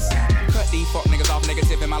course. Cut these fuck niggas off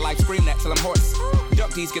negative in my life, scream that till I'm hoarse.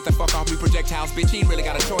 Duck these, get the fuck off me projectiles, bitch, you ain't really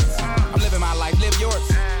got a choice. I'm living my life, live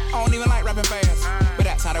yours. I don't even like rapping fast, but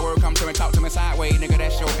that's how the word come to me, talk to me sideways, nigga,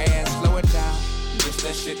 that's your ass, slow it down. It's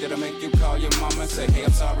that shit that'll make you call your mama and say, hey,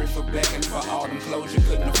 I'm sorry for begging for all them clothes you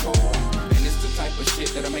couldn't afford. And it's the type of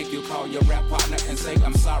shit that'll make you call your rap partner and say,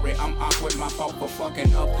 I'm sorry, I'm awkward, my fault for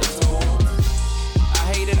fucking up the tour.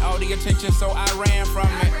 I hated all the attention, so I ran from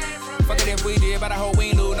it. Fuck it if we did, but I hope we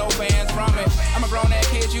ain't lose no fans from it. I'm a grown ass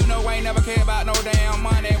kid, you know I ain't never care about no damn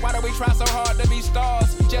money. Why do we try so hard to be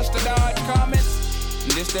stars, just to dodge comments?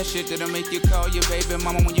 And this that shit that'll make you call your baby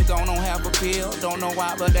mama when you don't have a pill. Don't know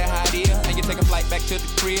why, but that how it is. And you take a flight back to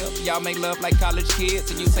the crib. Y'all make love like college kids.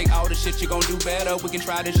 And you say all the shit you gon' do better. We can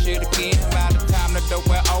try this shit again. By the time the dope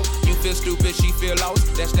wear off, you feel stupid, she feel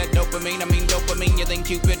lost. That's that dopamine, I mean dopamine. You think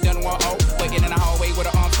Cupid done want off. Waiting in the hallway with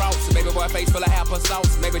her arms crossed. Baby boy face full of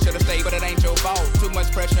applesauce. Maybe should've stayed, but it ain't your fault. Too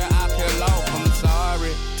much pressure, I feel off. I'm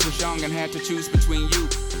sorry. Was young and had to choose between you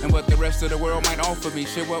and what the rest of the world might offer me.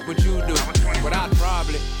 Shit, what would you do? But I'd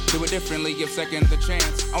probably do it differently, give seconds a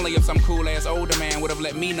chance. Only if some cool ass older man would have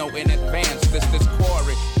let me know in advance. This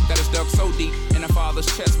quarry that is dug so deep in a father's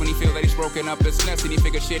chest when he feel that he's broken up his nest and he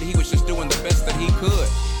figured shit he was just doing the best that he could,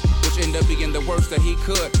 which ended up being the worst that he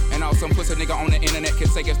could. And all some pussy nigga on the internet can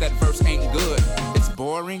say guess that verse ain't good. It's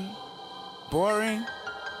boring,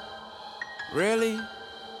 really.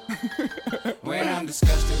 When I'm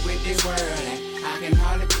disgusted with this world and I can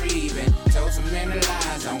hardly breathe and told so many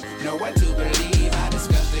lies, don't know what to believe. I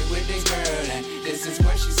disgusted with this girl and this is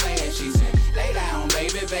what she said. She said, lay down,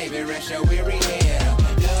 baby, rest your weary head up.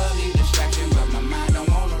 Lovely distraction, but my mind don't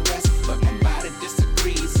wanna rest. But my body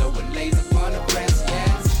disagrees, so it lays upon the breast,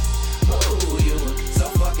 yes. Oh, you were so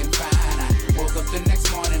fucking fine. I woke up the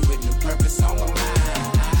next morning with new purpose on my mind.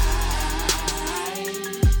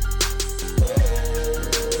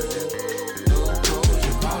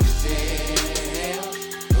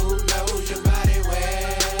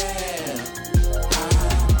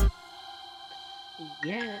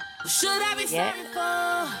 Yeah. Who should I be Yeah. sorry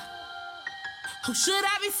for? Who should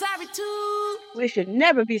I be sorry to? We should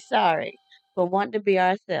never be sorry for wanting to be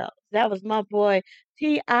ourselves. That was my boy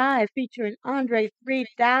T.I. featuring Andre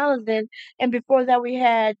 3000. And before that, we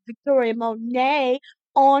had Victoria Monet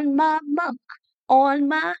on my mama, on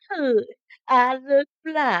my hood. I look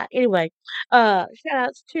fly. Anyway, shout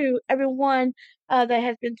outs to everyone that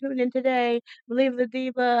has been tuned in today. Believe the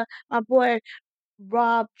Diva, my boy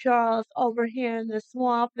Rob Charles over here in the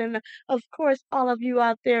swamp, and of course, all of you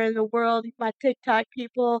out there in the world, my TikTok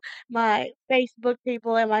people, my Facebook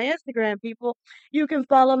people, and my Instagram people. You can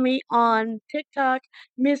follow me on TikTok,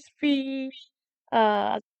 Miss Fee,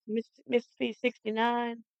 Miss Fee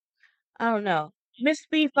 69. I don't know. Miss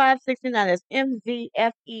Fee 569. That's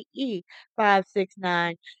MZFEE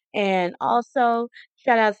 569. And also,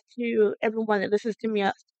 shout outs to everyone that listens to me,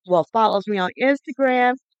 well, follows me on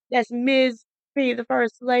Instagram. That's Ms. Fee, the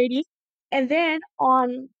First Lady. And then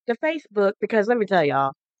on the Facebook, because let me tell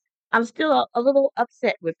y'all, I'm still a little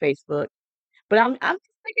upset with Facebook, but I'm just trying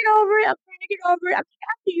to get over it. I'm trying to get over it. I mean,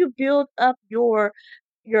 after you build up your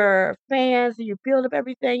fans and you build up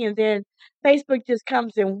everything, and then Facebook just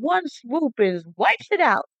comes in one swoop and wipes it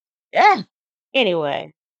out. Yeah.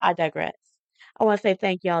 Anyway, I digress. I want to say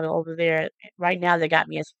thank y'all to over there. Right now, they got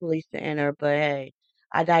me as police to enter, but hey,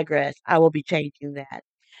 I digress. I will be changing that.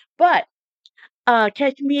 But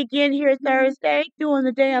catch me again here Thursday doing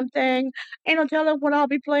the damn thing. Ain't no telling what I'll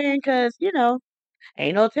be playing because,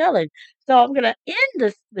 ain't no telling. So I'm gonna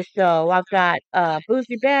end the show. I've got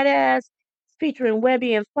Boosie Badass featuring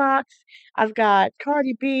Webby and Fox. I've got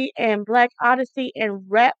Cardi B and Black Odyssey and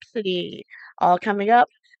Rhapsody all coming up.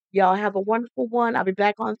 Y'all have a wonderful one. I'll be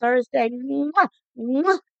back on Thursday. Mwah,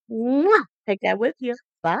 mwah, mwah. Take that with you.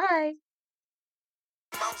 Bye.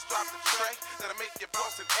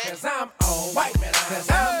 Cause I'm on white man. Cause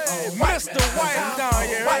I'm on Mr. White down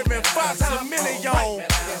here. Heard me Fox a million.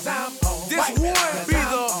 This would be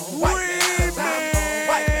the remix.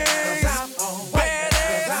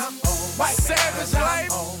 Badass, savage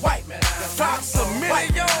life. Fox a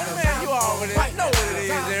million. Man, you already know what it is.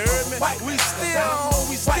 You heard me? We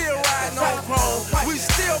still riding on chrome. We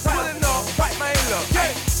still pulling up. Man, look.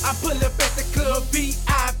 Yeah. I pull up at the club VIP.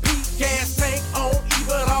 Gas tank on E,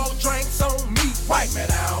 but all drinks on me. White man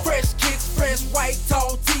out. Fresh kicks, fresh white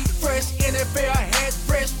tall teeth, fresh NFL hat,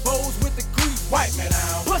 fresh bows with the grease. White man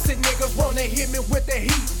out. Pussy niggas wanna hit me with the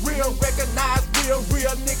heat. Real recognize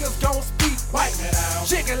real niggas gon' speak. White man out.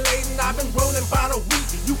 Chicken laden, I've been rolling by the week.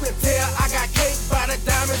 You can tell I got cake by the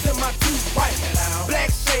diamonds in my teeth. White man out. Black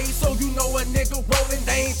shades, so you know a nigga rolling.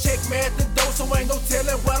 They ain't check me at the door, so ain't no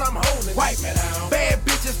telling what I'm holding. White man out. Bad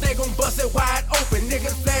bitches, they gon' bust it wide open.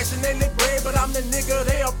 Niggas flashing in the bread, but I'm the nigga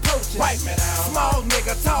they approaching. White man out. Small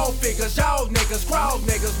nigga, tall figures, y'all niggas, crawl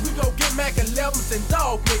niggas. We gon' get Mac 11s and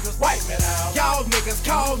dog niggas. White man out. Y'all niggas,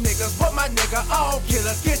 call niggas, but my nigga all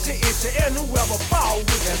killers. Get your issue and whoever fall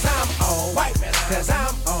with. Cause I'm on white man out. Cause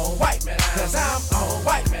I'm on white man out. Cause I'm on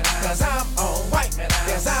white man out. Cause I'm on white man out.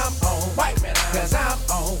 Cause I'm on white man out. Cause I'm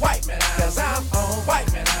on white man out. Cause I'm on white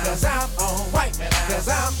man out. Cause I'm on white man out. Cause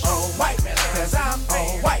I'm on white man out. Cause I'm on white man out. Cause I'm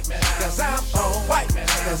on white man out. Cause I'm on white man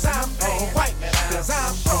out. Cause I'm on white man out. Cause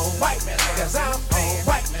I'm on white man out. Cause I'm on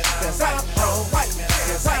white man out. Cause I'm on white man out.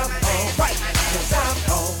 Cause I'm on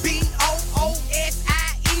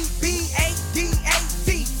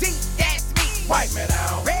BOOSIEBADAZZ. That's me. White man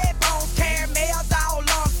out. Red bones, caramels, all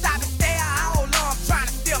on. Stop and stare, all on. Trying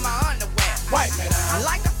to steal my underwear. White man out. I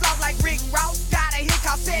like the flow like Rick Ross. Got a hit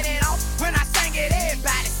called Set It Off. When I sang it,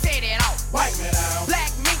 everybody set it off. White man out.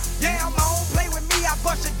 Black meat, yeah, I'm on. Play with me, I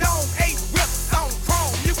bust your dome. 8 whips on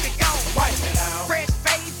chrome, you can go. White man out. Fresh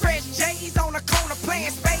fade, fresh J's on the corner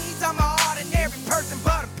playing spades. I'm an ordinary person,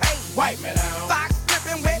 but I'm paid. White man out. Fox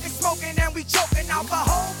flipping, wet and smoking, and we choking off a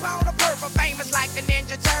whole pound of purple. Famous like the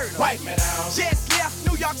Ninja Turtle. White man out. Just left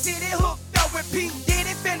New York City, hooked up with P.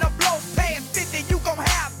 Diddy, finna blow past 50, you gon'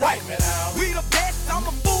 have that. White man out. We the best, I'm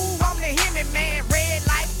a fool, I'm the Hemi man. Red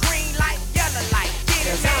light, green light, yellow light. Get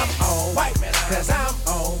it, man. Cause I'm on white man out. Cause I'm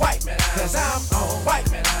on white man out. Cause I'm on white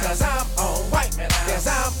man out. Cause I'm on white man out. Cause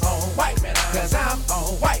I'm on white man out. Cause I'm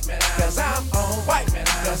on white man out. Cause I'm on white man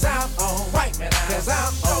out. Cause I'm on white man out. Cause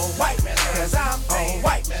I'm on white man out. Cause I'm on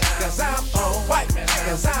white man out. Cause I'm on white man out.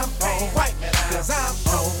 Cause I'm on white man out. Cause I'm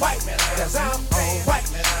on white man out. Cause I'm on white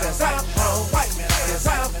man out. Cause I'm on white man out. Cause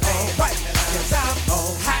I'm on white man out. Cause I'm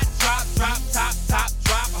on hot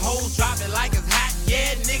drop, hoes drop it like it's hot.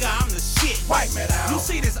 Yeah, nigga, I'm the shit. White man out. You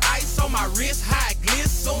see this ice on my wrist, high glitz.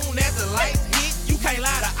 Soon as the lights hit, you can't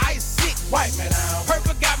lie to ice sick. White man out.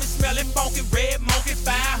 Purple got me smelling funky, red monkey,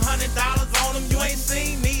 500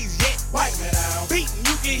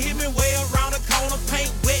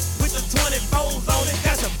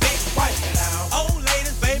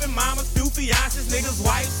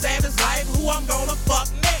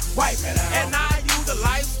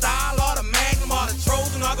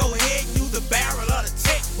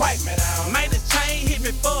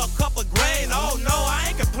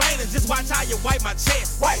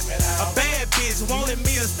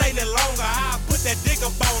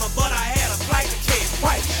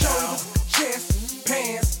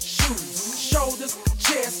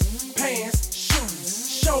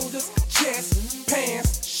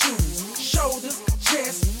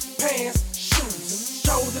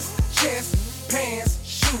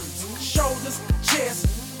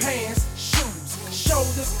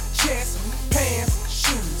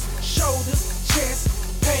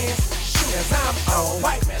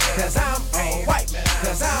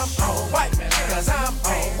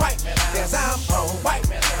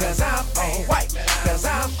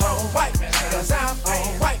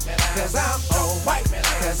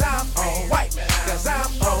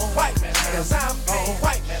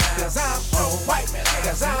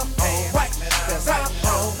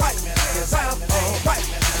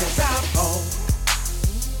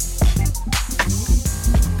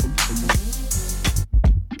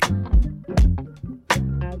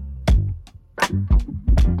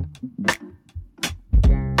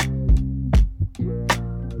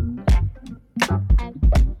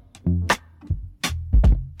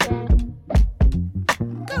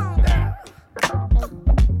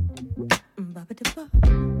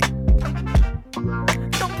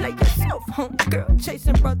 Homegirl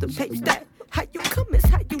chasing brother page that. How you come is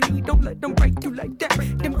how you lead, don't let them break you like that.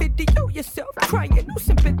 Then video yourself crying, no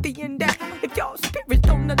sympathy in that. If y'all spirits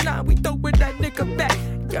don't align, we throw it that nigga back.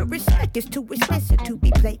 Your respect is too expensive to be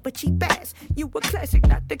played, but cheap ass. You a classic,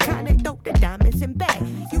 not the kind that throw the diamonds in bag.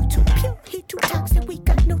 You too pure, he too toxic, we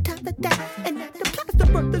got no time for that. And that applies to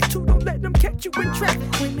brothers too, don't let them catch you in trap.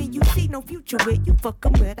 Women you see no future with, you fuck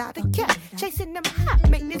them without a cat. Chasing them hot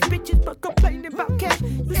maintenance bitches, but complaining about cash.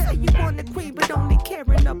 You say you want a queen, but only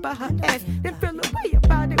caring about her ass. Then feel a way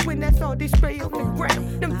about it when that's all display on the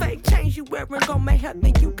ground. Them fake chains you wearing gon' make her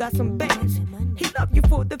think you got some bands. He love you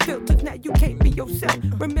for the filters, now you can't be yourself.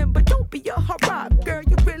 Remember, don't be a harab, girl,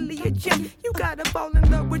 you really a gem. You gotta fall in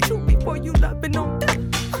love with you before you loving on them.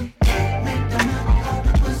 Can't make the money on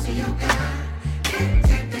the pussy you got. Can't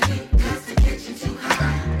take the heat 'cause the kitchen too hot.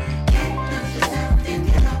 Can't lose yourself if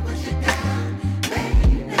you know what you got.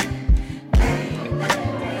 Baby, baby.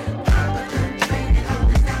 Papa done traded all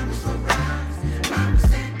his diamonds for rocks. Mama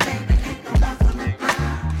said, baby, ain't no love for my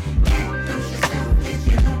pride. Can't lose yourself if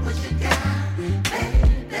you know what you got.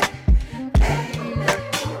 Baby, baby.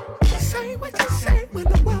 Say what you say when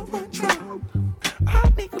the world runs dry. All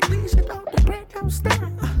nigga please it on the bread don't stop.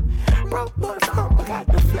 Broke boy phone, I got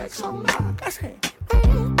the flex on lock. I said,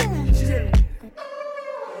 baby. She said,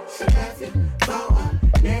 so that's it, go on,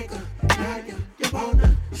 nigga. Now you wanna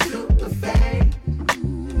shoot the fade.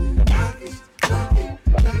 Pockets looking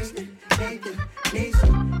thirsty, nigga. Need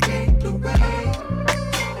some Gatorade.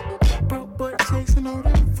 Broke boy chasing all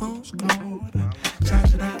them phones cold.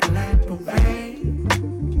 Charging out like the rain.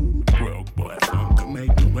 Broke boy phone can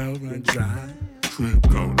make the well run dry. Trip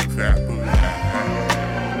go to evaporate.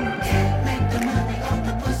 Can't make the money on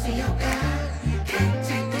the pussy you got. Can't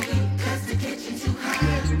take the heat 'cause the kitchen too hot.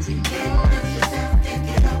 Can't lose yourself if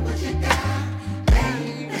you know what you got.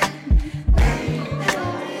 Baby, baby.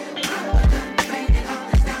 Papa done traded all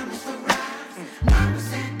his diamonds for rocks. Mama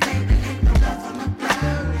said, baby, ain't no love for my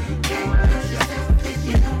blood. Can't lose yourself if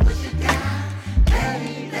you know what you got.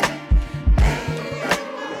 Baby, baby.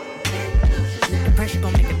 The pressure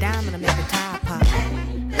gon' make a diamond and make a tire pop.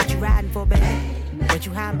 What you riding for, baby? What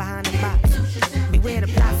you hiding behind the box? Beware the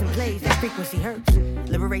plots and plays, that frequency hurts.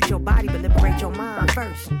 Liberate your body, but liberate your mind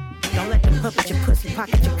first. Don't let them puppet your pussy,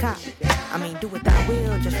 pocket your cock. I mean, do what thou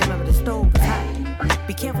will, just remember the stove is hot.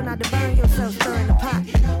 Be careful not to burn yourself, stirring the pot.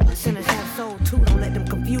 Sinners have soul too, don't let them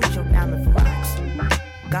confuse your diamond for rocks.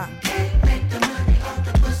 God. Can't make the money off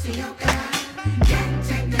the pussy you got. Can't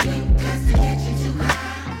take